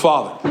the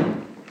Father.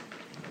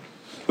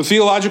 The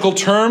theological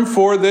term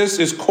for this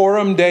is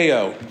coram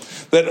Deo,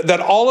 that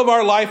all of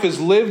our life is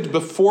lived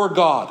before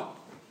God,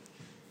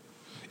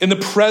 in the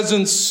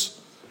presence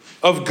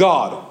of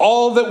God.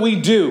 All that we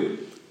do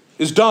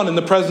is done in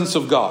the presence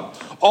of God.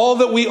 All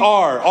that we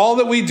are, all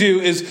that we do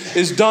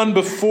is done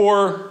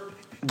before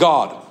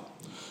God.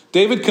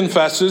 David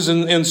confesses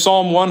in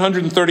Psalm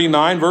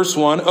 139, verse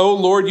 1, "O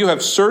Lord, you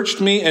have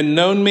searched me and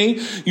known me.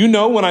 You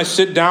know when I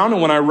sit down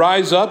and when I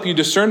rise up. You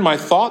discern my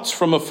thoughts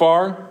from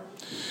afar.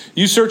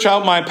 You search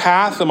out my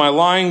path and my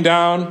lying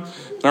down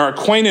and are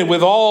acquainted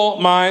with all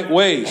my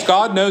ways."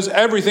 God knows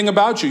everything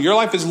about you. Your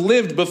life is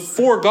lived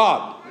before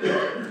God,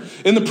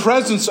 in the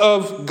presence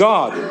of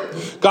God.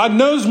 God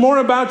knows more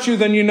about you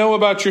than you know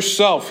about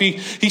yourself. He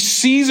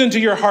sees into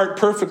your heart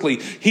perfectly.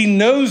 He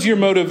knows your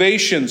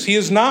motivations. He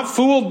is not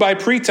fooled by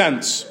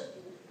pretense.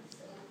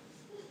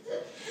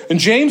 And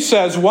James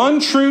says,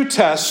 one true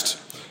test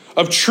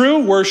of true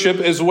worship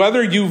is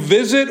whether you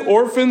visit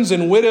orphans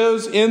and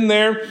widows in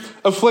their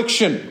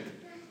affliction.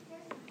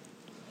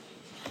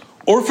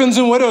 Orphans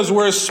and widows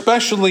were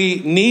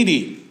especially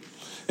needy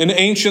in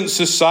ancient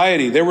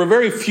society. There were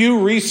very few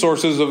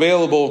resources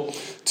available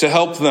to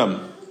help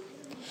them.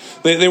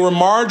 They were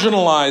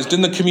marginalized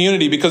in the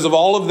community because of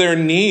all of their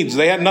needs.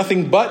 They had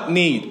nothing but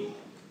need.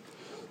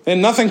 They had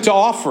nothing to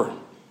offer.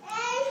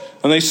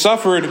 And they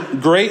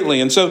suffered greatly.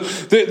 And so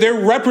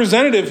they're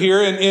representative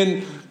here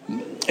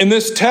in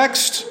this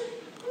text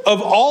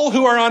of all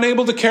who are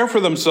unable to care for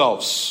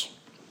themselves.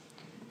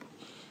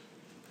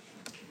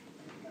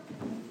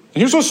 And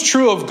here's what's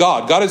true of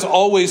God. God is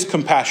always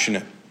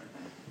compassionate.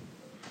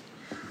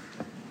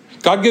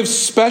 God gives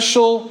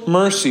special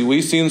mercy,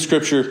 we see in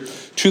Scripture,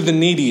 to the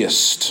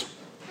neediest.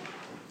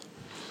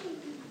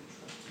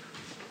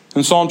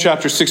 In Psalm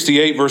chapter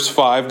 68, verse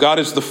 5, God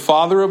is the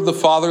father of the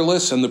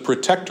fatherless and the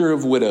protector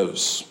of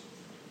widows.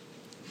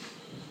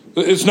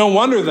 It's no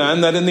wonder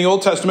then that in the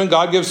Old Testament,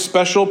 God gives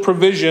special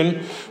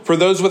provision for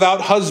those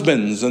without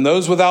husbands and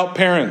those without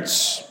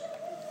parents.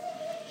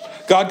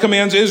 God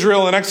commands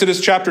Israel in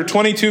Exodus chapter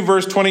 22,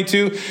 verse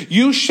 22,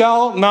 "You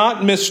shall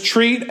not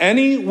mistreat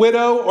any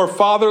widow or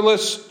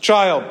fatherless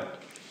child."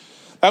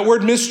 That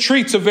word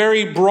mistreat's a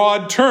very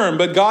broad term,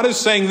 but God is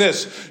saying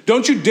this: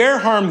 don't you dare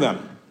harm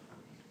them.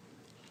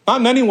 Not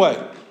in any way.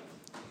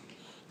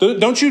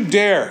 Don't you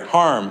dare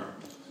harm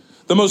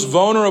the most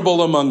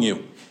vulnerable among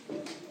you.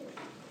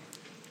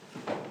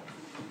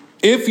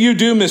 If you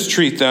do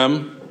mistreat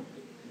them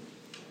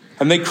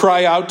and they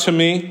cry out to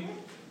me,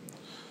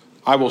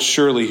 I will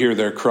surely hear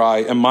their cry,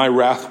 and my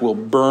wrath will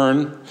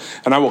burn,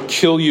 and I will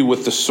kill you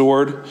with the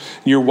sword.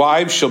 Your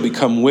wives shall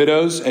become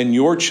widows, and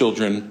your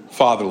children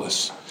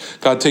fatherless.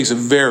 God takes it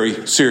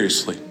very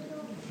seriously.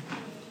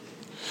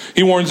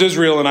 He warns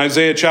Israel in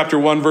Isaiah chapter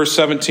 1, verse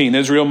 17.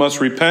 Israel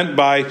must repent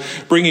by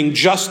bringing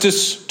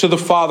justice to the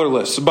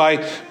fatherless, by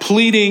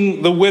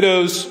pleading the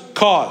widow's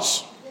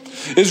cause.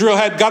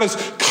 God is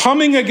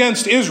coming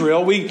against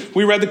Israel. We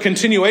read the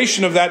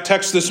continuation of that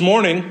text this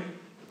morning.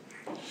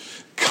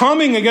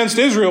 Coming against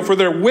Israel for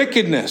their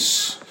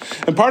wickedness.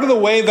 And part of the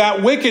way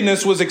that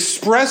wickedness was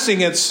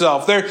expressing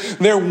itself,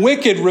 their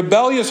wicked,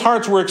 rebellious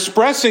hearts were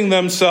expressing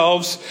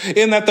themselves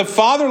in that the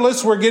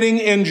fatherless were getting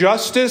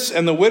injustice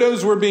and the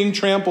widows were being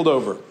trampled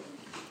over.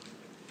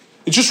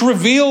 It just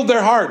revealed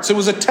their hearts. It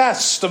was a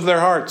test of their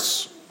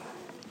hearts.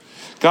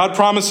 God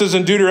promises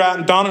in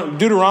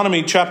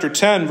Deuteronomy chapter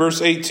 10,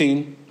 verse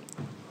 18,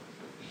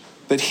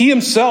 that he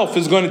himself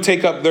is going to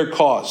take up their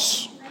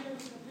cause.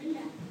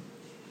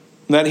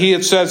 That he,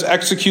 it says,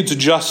 executes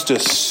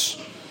justice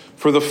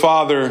for the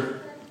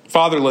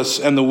fatherless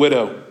and the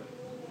widow.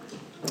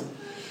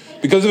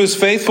 Because of his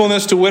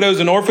faithfulness to widows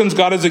and orphans,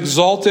 God is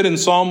exalted in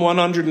Psalm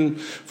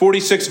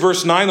 146,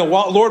 verse 9. The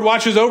Lord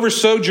watches over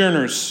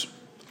sojourners.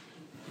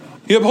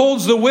 He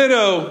upholds the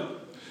widow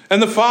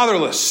and the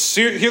fatherless.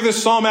 Here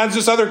this psalm adds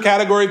this other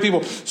category of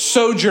people,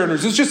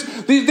 sojourners. It's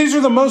just, these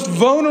are the most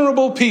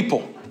vulnerable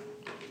people.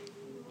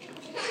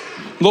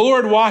 The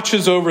Lord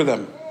watches over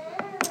them.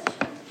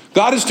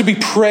 God is to be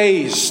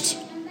praised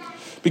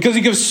because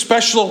he gives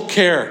special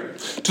care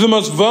to the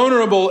most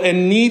vulnerable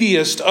and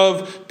neediest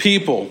of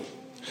people.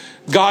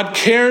 God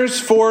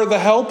cares for the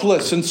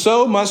helpless, and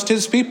so must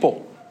his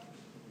people.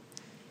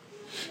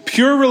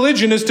 Pure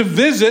religion is to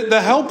visit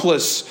the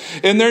helpless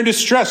in their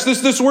distress.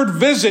 This word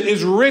visit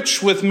is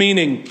rich with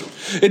meaning.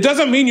 It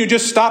doesn't mean you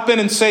just stop in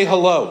and say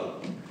hello.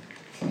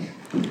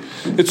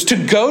 It's to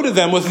go to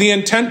them with the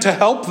intent to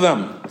help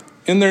them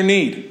in their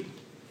need.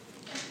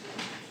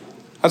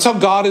 That's how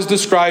God is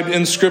described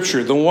in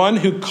Scripture, the one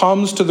who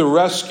comes to the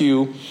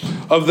rescue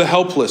of the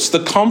helpless,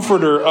 the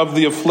comforter of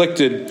the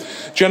afflicted.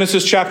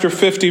 Genesis chapter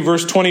 50,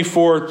 verse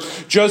 24,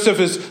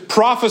 Joseph is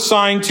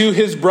prophesying to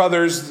his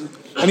brothers,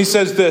 and he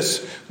says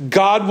this,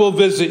 God will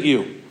visit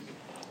you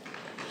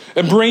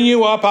and bring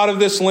you up out of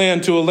this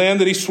land to a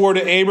land that he swore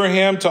to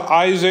Abraham, to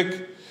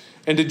Isaac,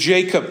 and to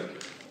Jacob.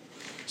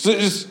 So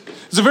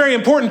it's a very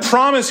important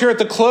promise here at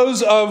the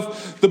close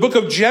of the book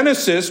of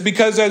Genesis,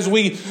 because as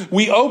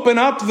we open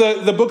up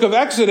the book of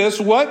Exodus,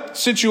 what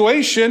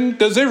situation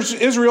does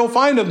Israel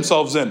find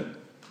themselves in?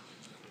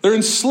 They're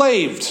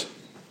enslaved.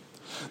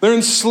 They're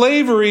in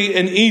slavery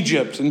in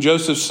Egypt. And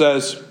Joseph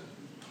says,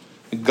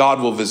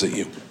 God will visit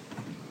you.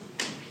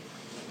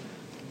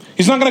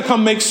 He's not going to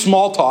come make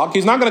small talk.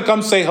 He's not going to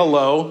come say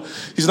hello.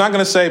 He's not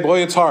going to say, boy,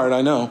 it's hard,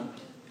 I know.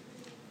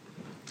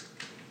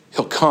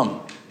 He'll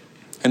come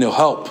and he'll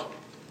help.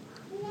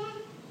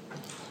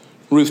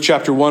 Ruth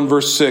chapter 1,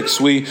 verse 6,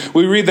 we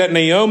read that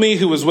Naomi,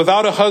 who was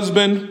without a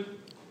husband,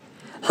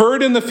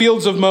 heard in the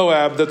fields of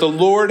Moab that the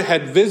Lord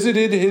had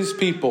visited his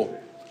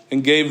people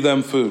and gave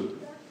them food.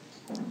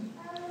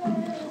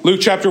 Luke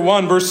chapter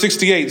 1, verse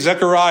 68,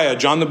 Zechariah,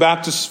 John the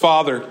Baptist's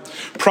father,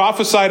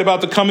 prophesied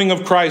about the coming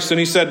of Christ, and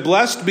he said,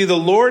 "Blessed be the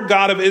Lord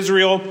God of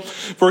Israel,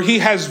 for he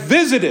has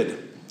visited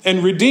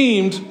and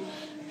redeemed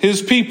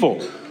his people."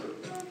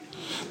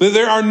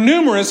 There are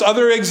numerous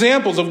other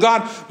examples of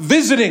God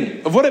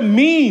visiting, of what it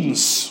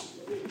means.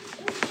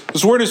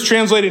 This word is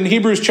translated in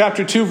Hebrews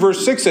chapter 2,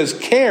 verse 6 as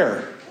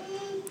care.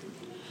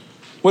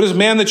 What is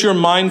man that you're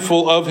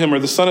mindful of him, or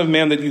the son of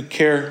man that you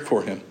care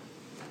for him?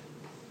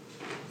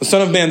 The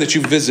Son of Man that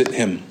you visit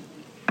him.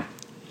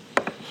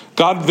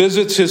 God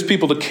visits his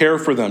people to care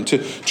for them,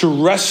 to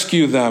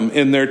rescue them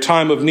in their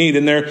time of need,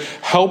 in their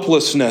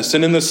helplessness.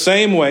 And in the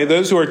same way,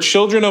 those who are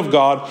children of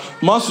God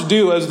must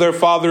do as their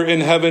Father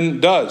in heaven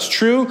does.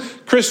 True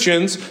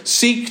Christians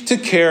seek to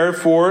care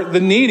for the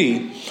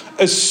needy,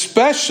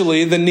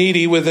 especially the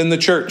needy within the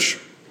church.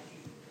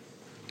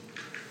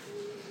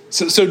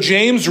 So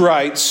James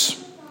writes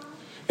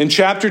in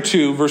chapter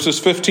 2, verses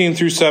 15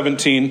 through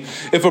 17,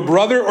 if a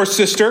brother or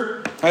sister,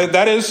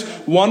 that is,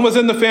 one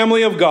within the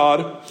family of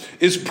God,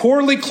 is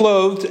poorly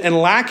clothed and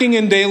lacking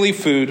in daily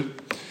food,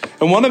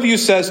 and one of you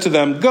says to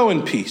them, "Go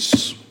in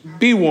peace,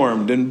 be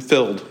warmed and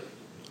filled,"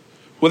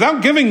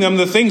 without giving them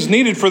the things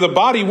needed for the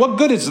body, what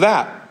good is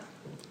that?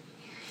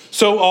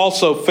 So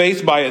also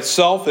faith by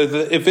itself,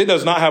 if it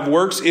does not have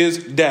works, is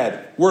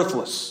dead,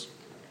 worthless.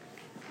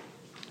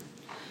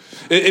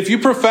 If you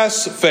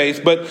profess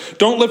faith but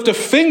don't lift a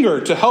finger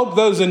to help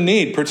those in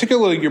need,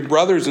 particularly your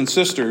brothers and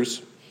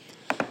sisters,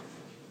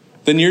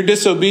 then your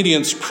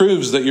disobedience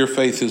proves that your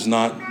faith is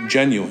not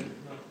genuine.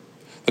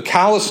 The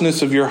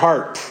callousness of your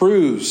heart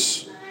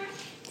proves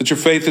that your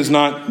faith is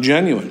not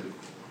genuine.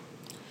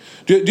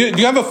 Do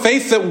you have a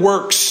faith that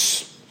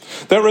works,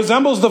 that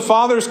resembles the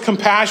Father's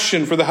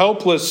compassion for the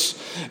helpless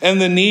and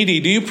the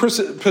needy? Do you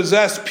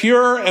possess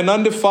pure and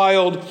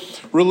undefiled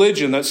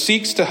religion that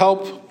seeks to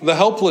help the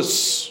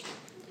helpless,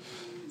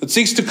 that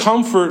seeks to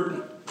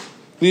comfort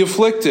the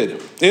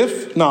afflicted?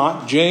 If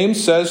not,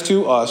 James says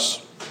to us,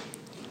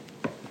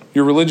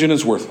 your religion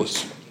is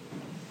worthless,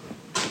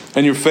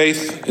 and your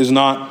faith is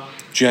not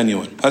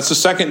genuine. That's the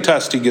second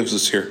test he gives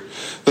us here.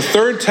 The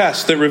third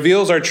test that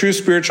reveals our true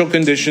spiritual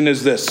condition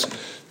is this: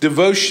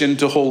 devotion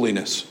to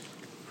holiness.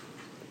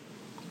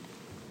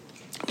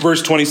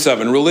 Verse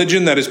 27,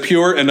 religion that is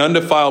pure and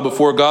undefiled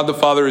before God the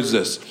Father is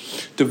this: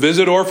 to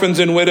visit orphans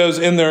and widows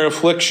in their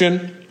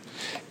affliction,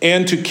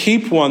 and to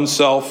keep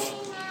oneself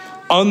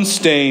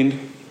unstained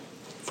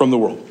from the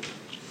world.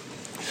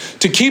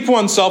 To keep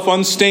oneself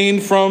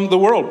unstained from the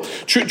world.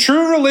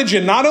 True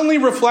religion not only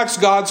reflects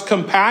God's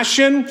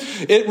compassion,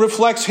 it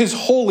reflects his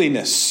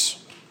holiness.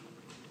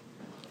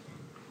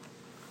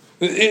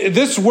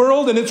 This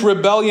world and its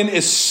rebellion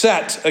is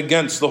set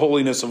against the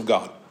holiness of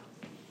God.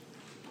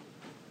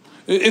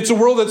 It's a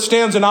world that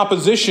stands in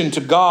opposition to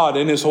God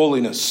and his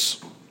holiness.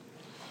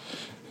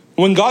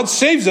 When God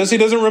saves us, he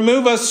doesn't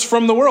remove us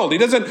from the world. He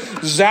doesn't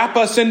zap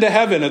us into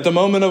heaven at the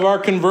moment of our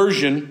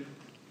conversion.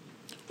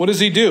 What does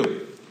he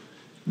do?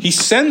 He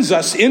sends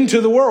us into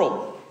the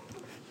world.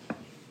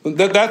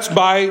 That's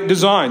by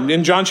design.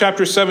 In John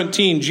chapter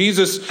 17,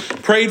 Jesus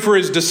prayed for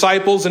his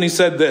disciples and he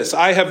said this: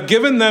 "I have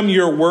given them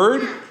your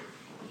word,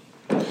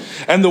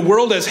 and the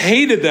world has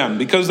hated them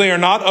because they are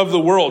not of the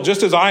world,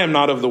 just as I am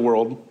not of the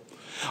world.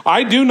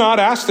 I do not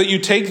ask that you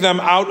take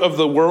them out of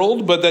the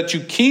world, but that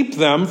you keep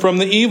them from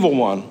the evil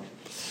one.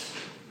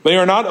 They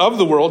are not of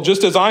the world,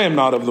 just as I am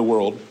not of the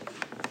world.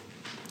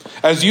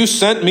 As you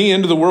sent me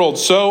into the world,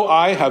 so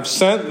I have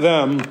sent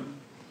them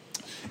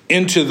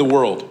into the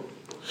world."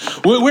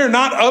 We're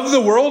not of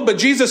the world, but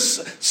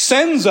Jesus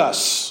sends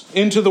us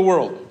into the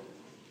world.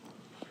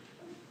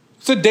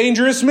 It's a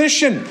dangerous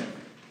mission.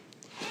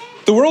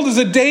 The world is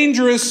a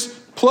dangerous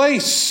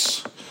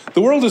place.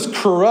 The world is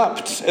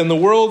corrupt, and the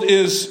world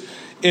is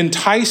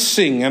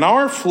enticing. And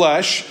our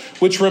flesh,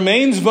 which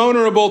remains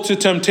vulnerable to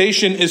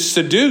temptation, is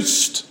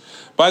seduced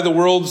by the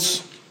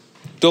world's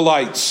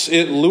delights.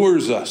 It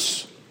lures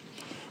us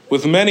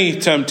with many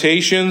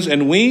temptations,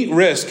 and we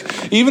risk,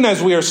 even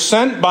as we are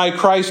sent by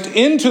Christ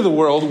into the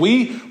world,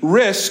 we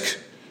risk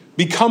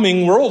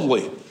becoming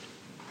worldly.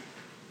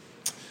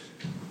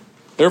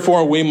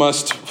 Therefore, we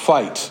must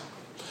fight.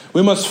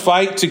 We must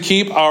fight to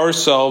keep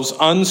ourselves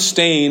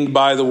unstained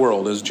by the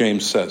world, as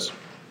James says.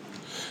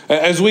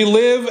 As we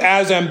live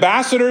as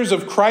ambassadors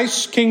of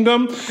Christ's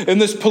kingdom in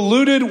this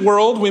polluted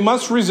world, we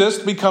must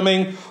resist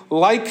becoming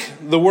like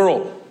the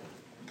world.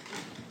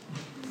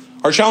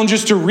 Our challenge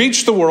is to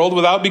reach the world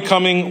without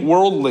becoming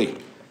worldly.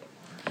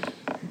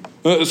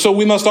 So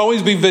we must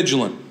always be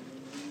vigilant.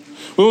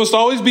 We must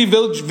always be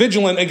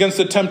vigilant against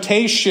the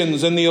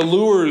temptations and the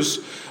allures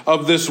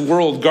of this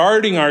world,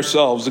 guarding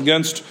ourselves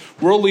against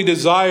worldly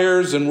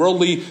desires and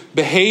worldly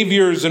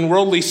behaviors and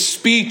worldly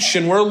speech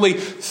and worldly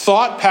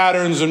thought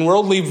patterns and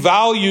worldly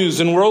values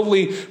and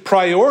worldly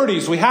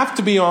priorities. We have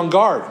to be on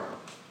guard.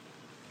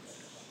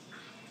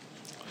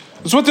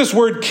 That's what this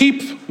word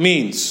keep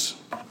means.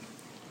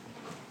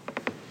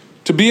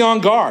 To be on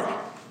guard.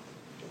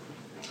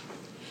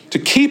 To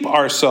keep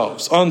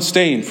ourselves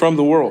unstained from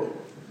the world.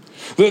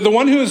 The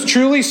one who is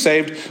truly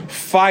saved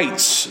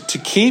fights to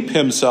keep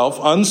himself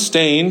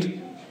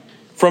unstained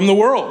from the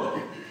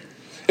world.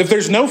 If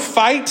there's no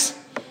fight,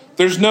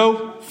 there's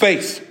no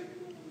faith.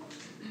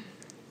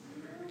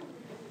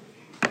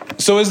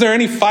 So is there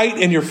any fight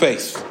in your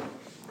faith?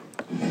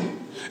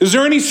 Is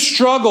there any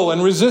struggle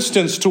and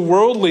resistance to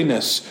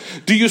worldliness?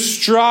 Do you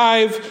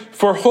strive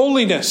for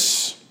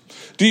holiness?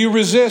 Do you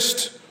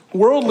resist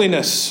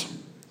worldliness?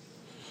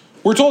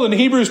 We're told in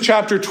Hebrews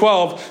chapter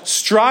 12,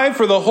 strive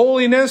for the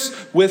holiness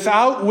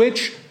without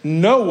which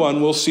no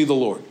one will see the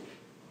Lord.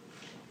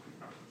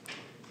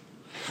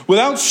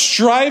 Without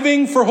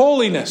striving for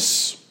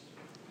holiness,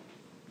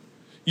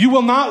 you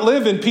will not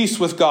live in peace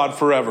with God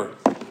forever,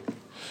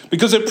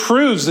 because it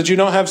proves that you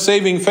don't have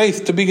saving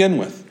faith to begin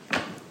with.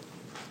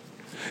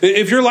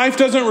 If your life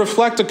doesn't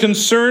reflect a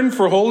concern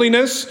for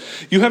holiness,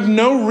 you have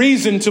no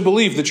reason to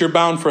believe that you're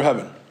bound for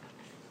heaven.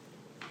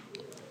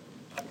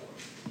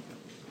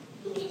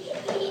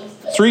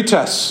 3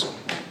 tests.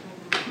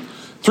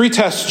 3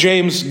 tests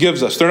James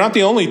gives us. They're not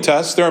the only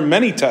tests. There are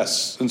many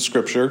tests in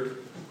Scripture.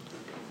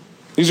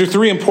 These are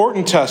 3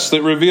 important tests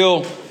that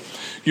reveal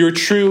your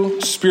true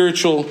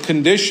spiritual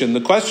condition.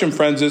 The question,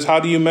 friends, is how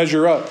do you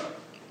measure up?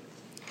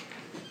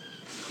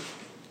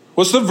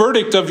 What's the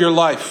verdict of your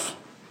life?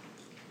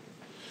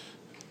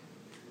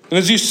 And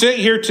as you sit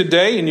here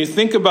today and you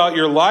think about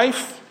your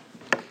life,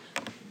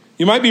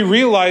 you might be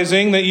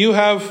realizing that you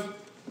have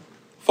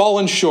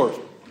fallen short.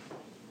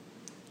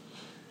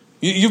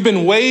 You've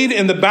been weighed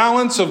in the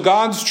balance of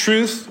God's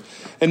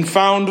truth and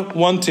found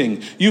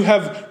wanting. You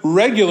have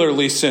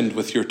regularly sinned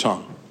with your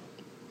tongue.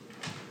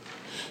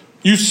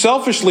 You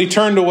selfishly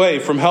turned away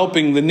from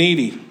helping the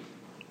needy.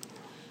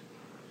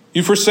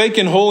 You've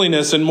forsaken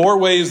holiness in more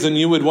ways than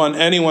you would want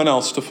anyone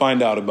else to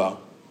find out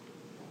about.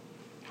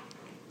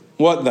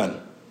 What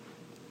then?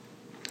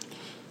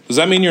 Does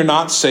that mean you're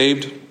not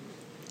saved?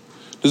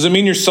 Does it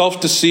mean you're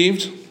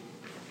self-deceived?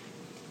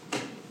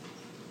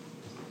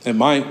 It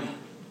might.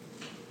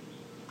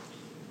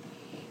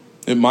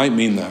 It might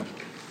mean that.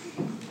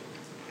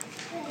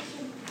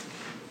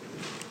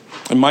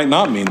 It might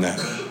not mean that.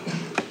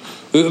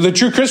 The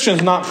true Christian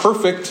is not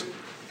perfect.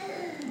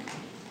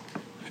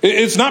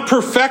 It's not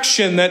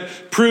perfection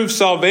that proves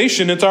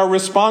salvation. It's our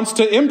response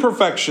to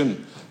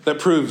imperfection that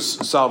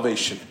proves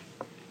salvation.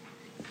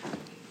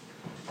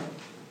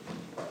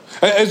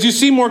 As you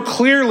see more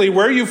clearly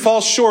where you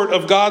fall short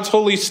of God's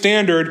holy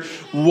standard,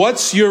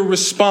 what's your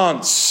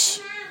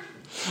response?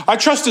 I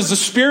trust as the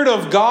Spirit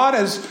of God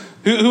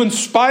who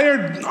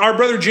inspired our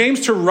brother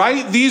James to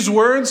write these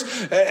words,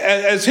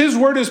 as his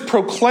word is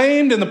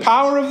proclaimed in the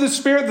power of the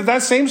Spirit,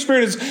 that same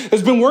Spirit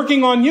has been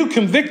working on you,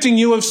 convicting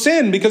you of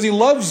sin because he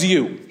loves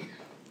you.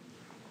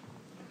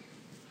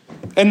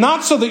 And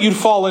not so that you'd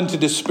fall into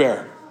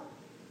despair.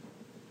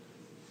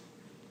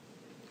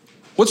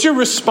 What's your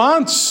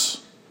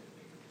response?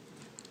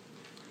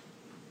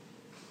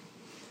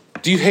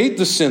 Do you hate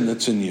the sin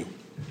that's in you?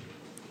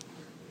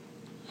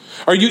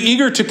 Are you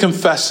eager to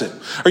confess it?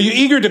 Are you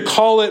eager to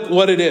call it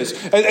what it is?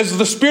 As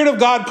the Spirit of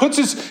God puts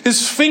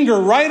his finger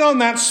right on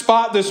that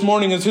spot this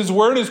morning as his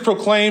word is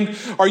proclaimed,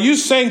 are you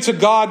saying to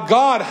God,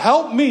 God,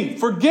 help me,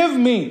 forgive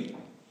me?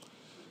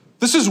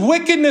 This is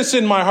wickedness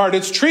in my heart.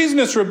 It's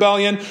treasonous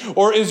rebellion.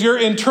 Or is your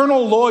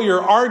internal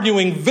lawyer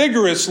arguing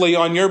vigorously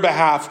on your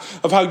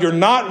behalf of how you're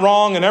not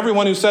wrong and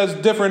everyone who says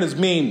different is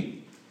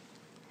mean?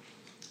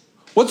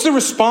 What's the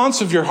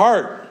response of your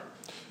heart?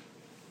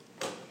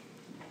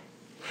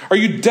 Are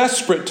you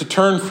desperate to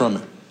turn from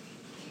it?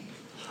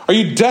 Are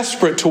you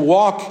desperate to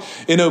walk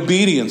in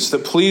obedience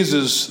that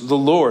pleases the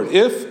Lord?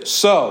 If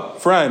so,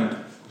 friend,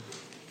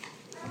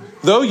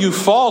 though you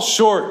fall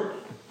short,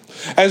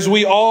 as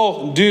we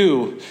all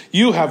do,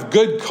 you have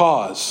good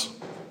cause.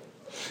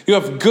 You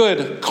have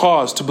good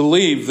cause to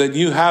believe that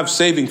you have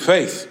saving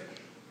faith.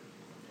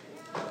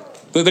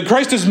 That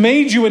Christ has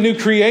made you a new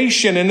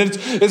creation, and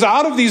it's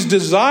out of these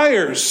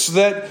desires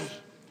that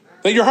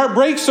your heart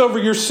breaks over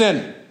your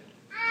sin.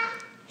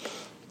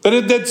 That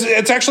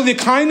it's actually the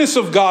kindness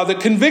of God that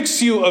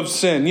convicts you of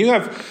sin. You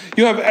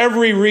have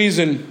every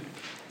reason,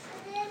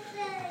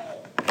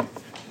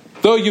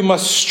 though you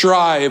must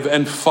strive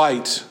and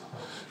fight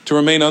to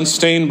remain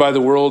unstained by the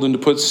world and to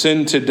put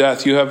sin to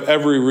death, you have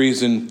every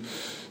reason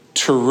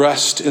to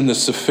rest in the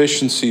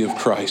sufficiency of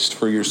Christ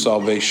for your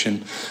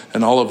salvation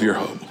and all of your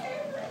hope.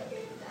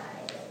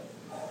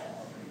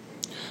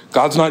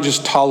 God's not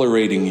just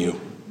tolerating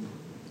you.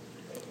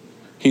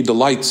 He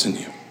delights in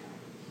you.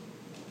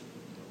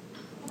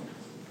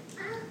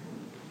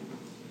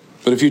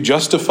 But if you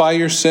justify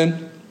your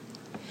sin,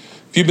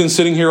 If you've been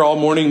sitting here all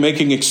morning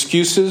making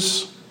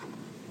excuses,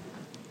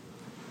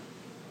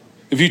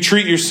 if you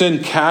treat your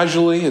sin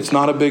casually, it's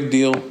not a big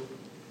deal.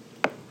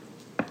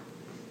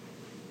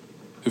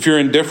 If you're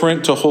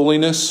indifferent to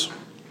holiness,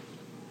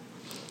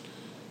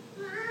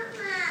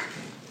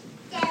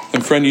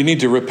 and friend, you need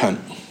to repent.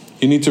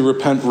 You need to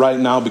repent right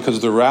now because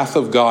the wrath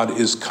of God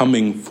is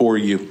coming for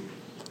you.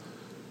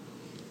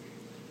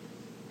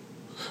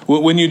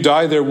 When you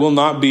die, there will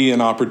not be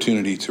an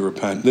opportunity to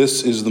repent.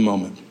 This is the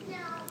moment.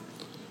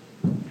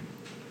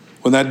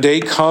 When that day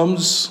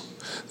comes,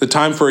 the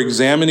time for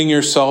examining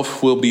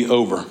yourself will be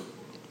over.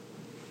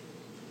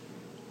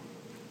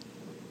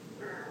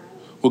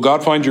 Will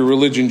God find your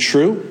religion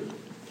true,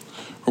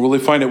 or will he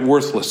find it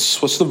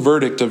worthless? What's the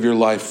verdict of your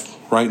life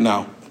right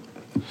now?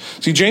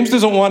 See, James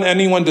doesn't want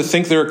anyone to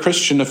think they're a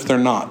Christian if they're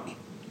not.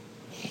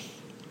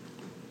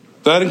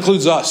 That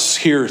includes us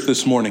here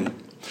this morning.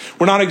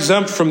 We're not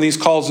exempt from these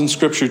calls in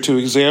Scripture to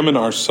examine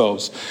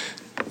ourselves.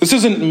 This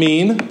isn't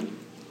mean.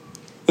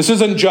 This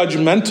isn't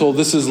judgmental.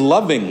 This is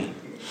loving.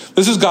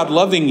 This is God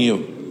loving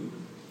you.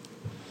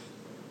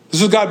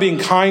 This is God being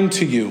kind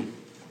to you.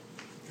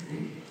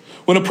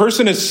 When a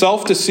person is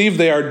self-deceived,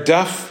 they are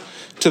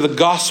deaf to the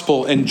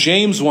gospel, and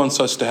James wants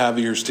us to have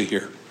ears to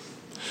hear.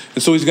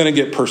 And so he's going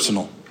to get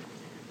personal.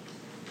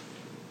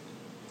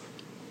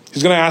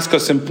 He's going to ask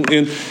us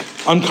in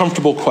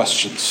uncomfortable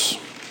questions.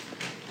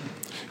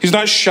 He's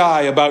not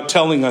shy about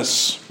telling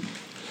us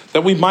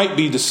that we might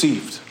be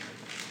deceived,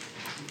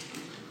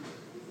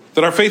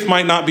 that our faith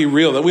might not be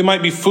real, that we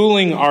might be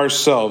fooling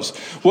ourselves.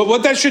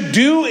 What that should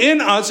do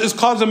in us is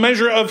cause a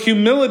measure of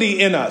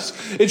humility in us.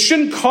 It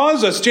shouldn't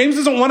cause us. James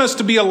doesn't want us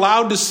to be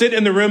allowed to sit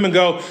in the room and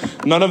go,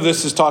 none of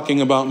this is talking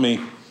about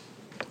me.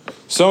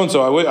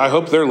 So-and-so, I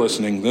hope they're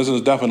listening. This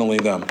is definitely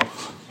them.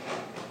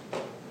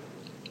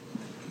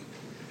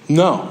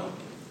 No.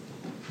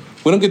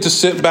 We don't get to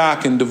sit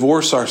back and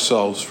divorce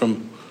ourselves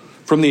from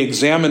the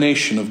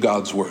examination of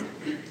God's word.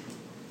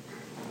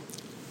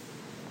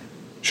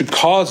 Should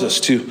cause us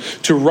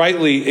to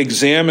rightly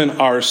examine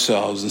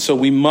ourselves. And so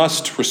we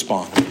must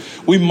respond.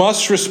 We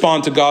must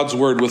respond to God's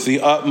word with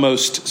the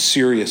utmost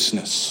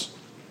seriousness.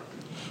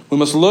 We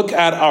must look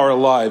at our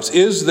lives.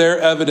 Is there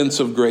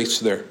evidence of grace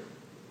there?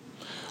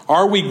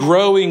 Are we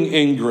growing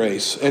in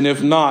grace? And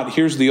if not,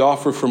 here's the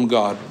offer from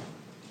God.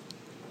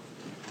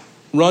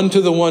 Run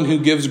to the one who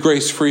gives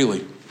grace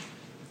freely.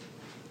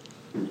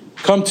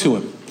 Come to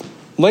him.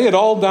 Lay it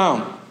all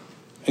down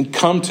and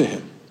come to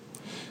him.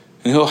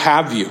 And he'll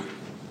have you.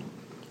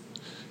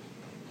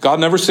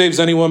 God never saves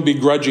anyone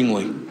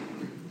begrudgingly.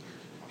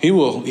 He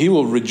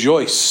will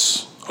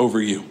rejoice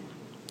over you.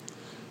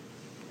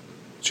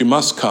 But you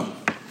must come.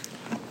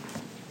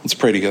 Let's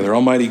pray together.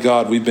 Almighty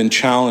God, we've been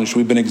challenged.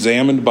 We've been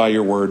examined by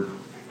your word.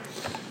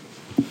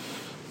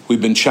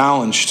 We've been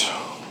challenged.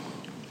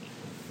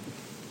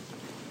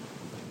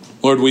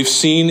 Lord, we've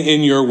seen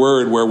in your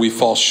word where we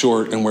fall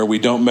short and where we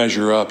don't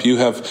measure up. You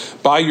have,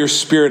 by your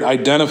Spirit,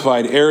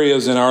 identified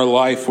areas in our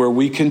life where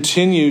we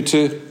continue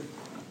to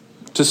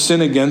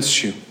sin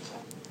against you.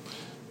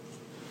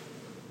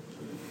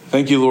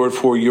 Thank you, Lord,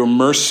 for your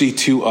mercy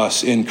to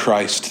us in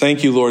Christ.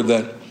 Thank you, Lord,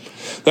 that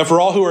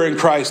for all who are in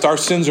Christ, our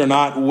sins are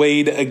not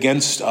weighed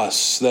against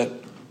us, that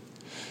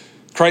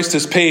Christ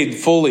has paid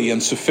fully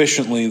and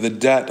sufficiently the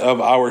debt of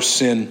our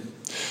sin,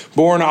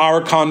 borne our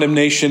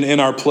condemnation in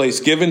our place,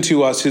 given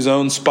to us his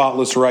own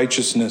spotless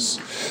righteousness.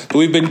 That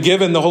we've been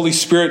given the Holy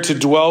Spirit to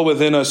dwell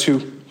within us,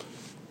 who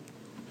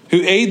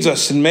aids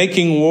us in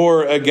making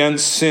war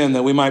against sin,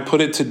 that we might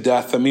put it to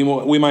death, that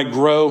we might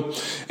grow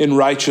in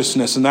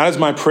righteousness. And that is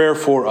my prayer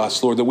for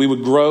us, Lord, that we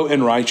would grow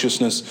in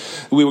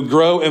righteousness, that we would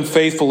grow in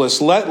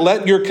faithfulness.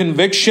 Let your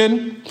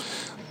conviction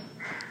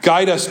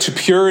guide us to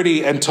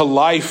purity and to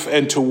life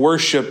and to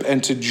worship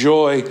and to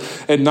joy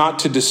and not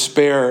to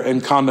despair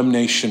and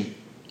condemnation.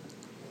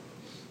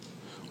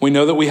 We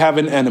know that we have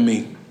an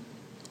enemy.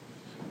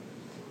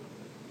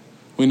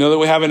 We know that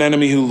we have an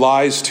enemy who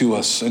lies to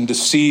us and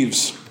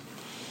deceives.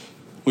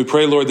 We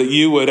pray, Lord, that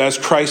you would, as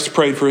Christ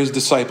prayed for his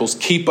disciples,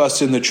 keep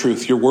us in the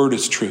truth. Your word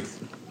is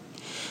truth.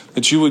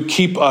 That you would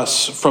keep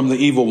us from the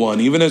evil one,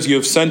 even as you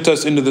have sent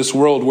us into this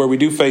world where we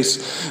do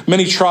face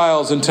many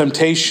trials and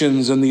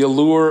temptations and the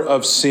allure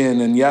of sin.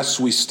 And yes,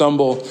 we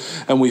stumble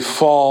and we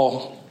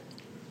fall.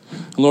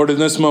 Lord, in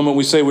this moment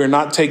we say we're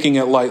not taking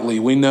it lightly.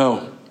 We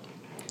know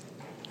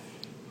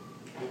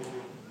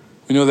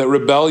that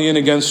rebellion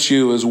against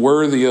you is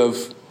worthy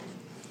of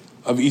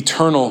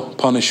eternal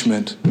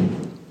punishment.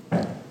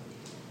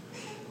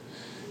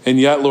 And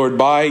yet, Lord,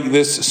 by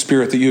this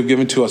Spirit that you have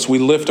given to us, we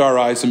lift our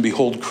eyes and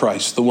behold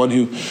Christ, the one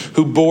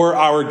who bore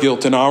our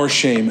guilt and our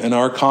shame and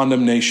our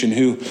condemnation,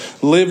 who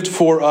lived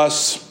for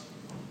us,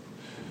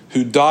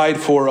 who died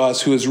for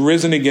us, who has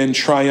risen again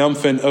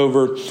triumphant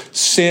over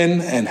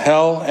sin and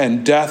hell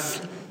and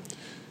death.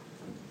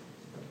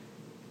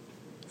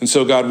 And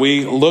so, God,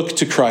 we look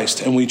to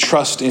Christ and we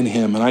trust in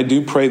him. And I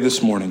do pray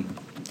this morning,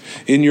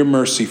 in your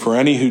mercy, for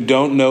any who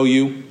don't know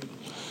you,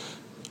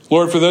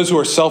 Lord, for those who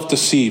are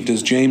self-deceived,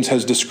 as James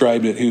has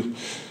described it, who,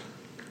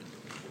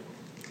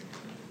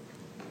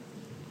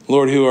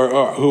 Lord, who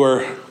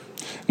are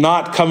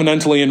not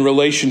covenantally in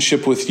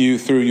relationship with you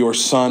through your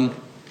Son,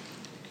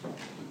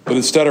 but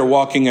instead are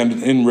walking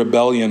in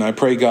rebellion. I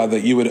pray, God,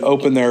 that you would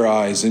open their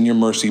eyes in your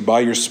mercy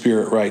by your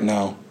Spirit right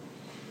now.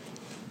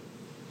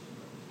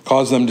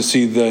 Cause them to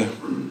see the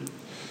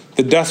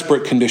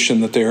desperate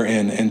condition that they're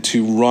in and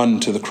to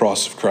run to the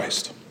cross of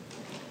Christ.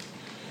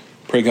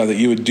 Pray, God, that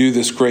you would do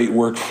this great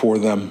work for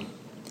them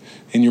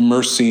in your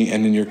mercy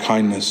and in your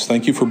kindness.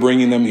 Thank you for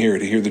bringing them here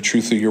to hear the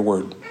truth of your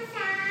word.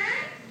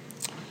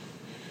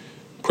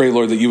 Pray,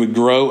 Lord, that you would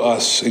grow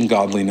us in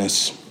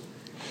godliness,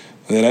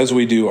 and that as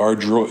we do, our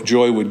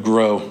joy would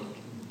grow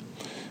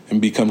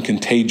and become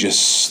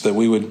contagious, that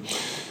we would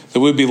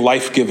be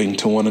life-giving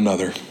to one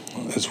another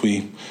as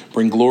we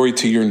bring glory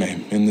to your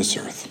name in this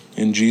earth.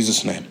 In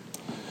Jesus' name,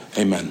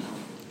 amen.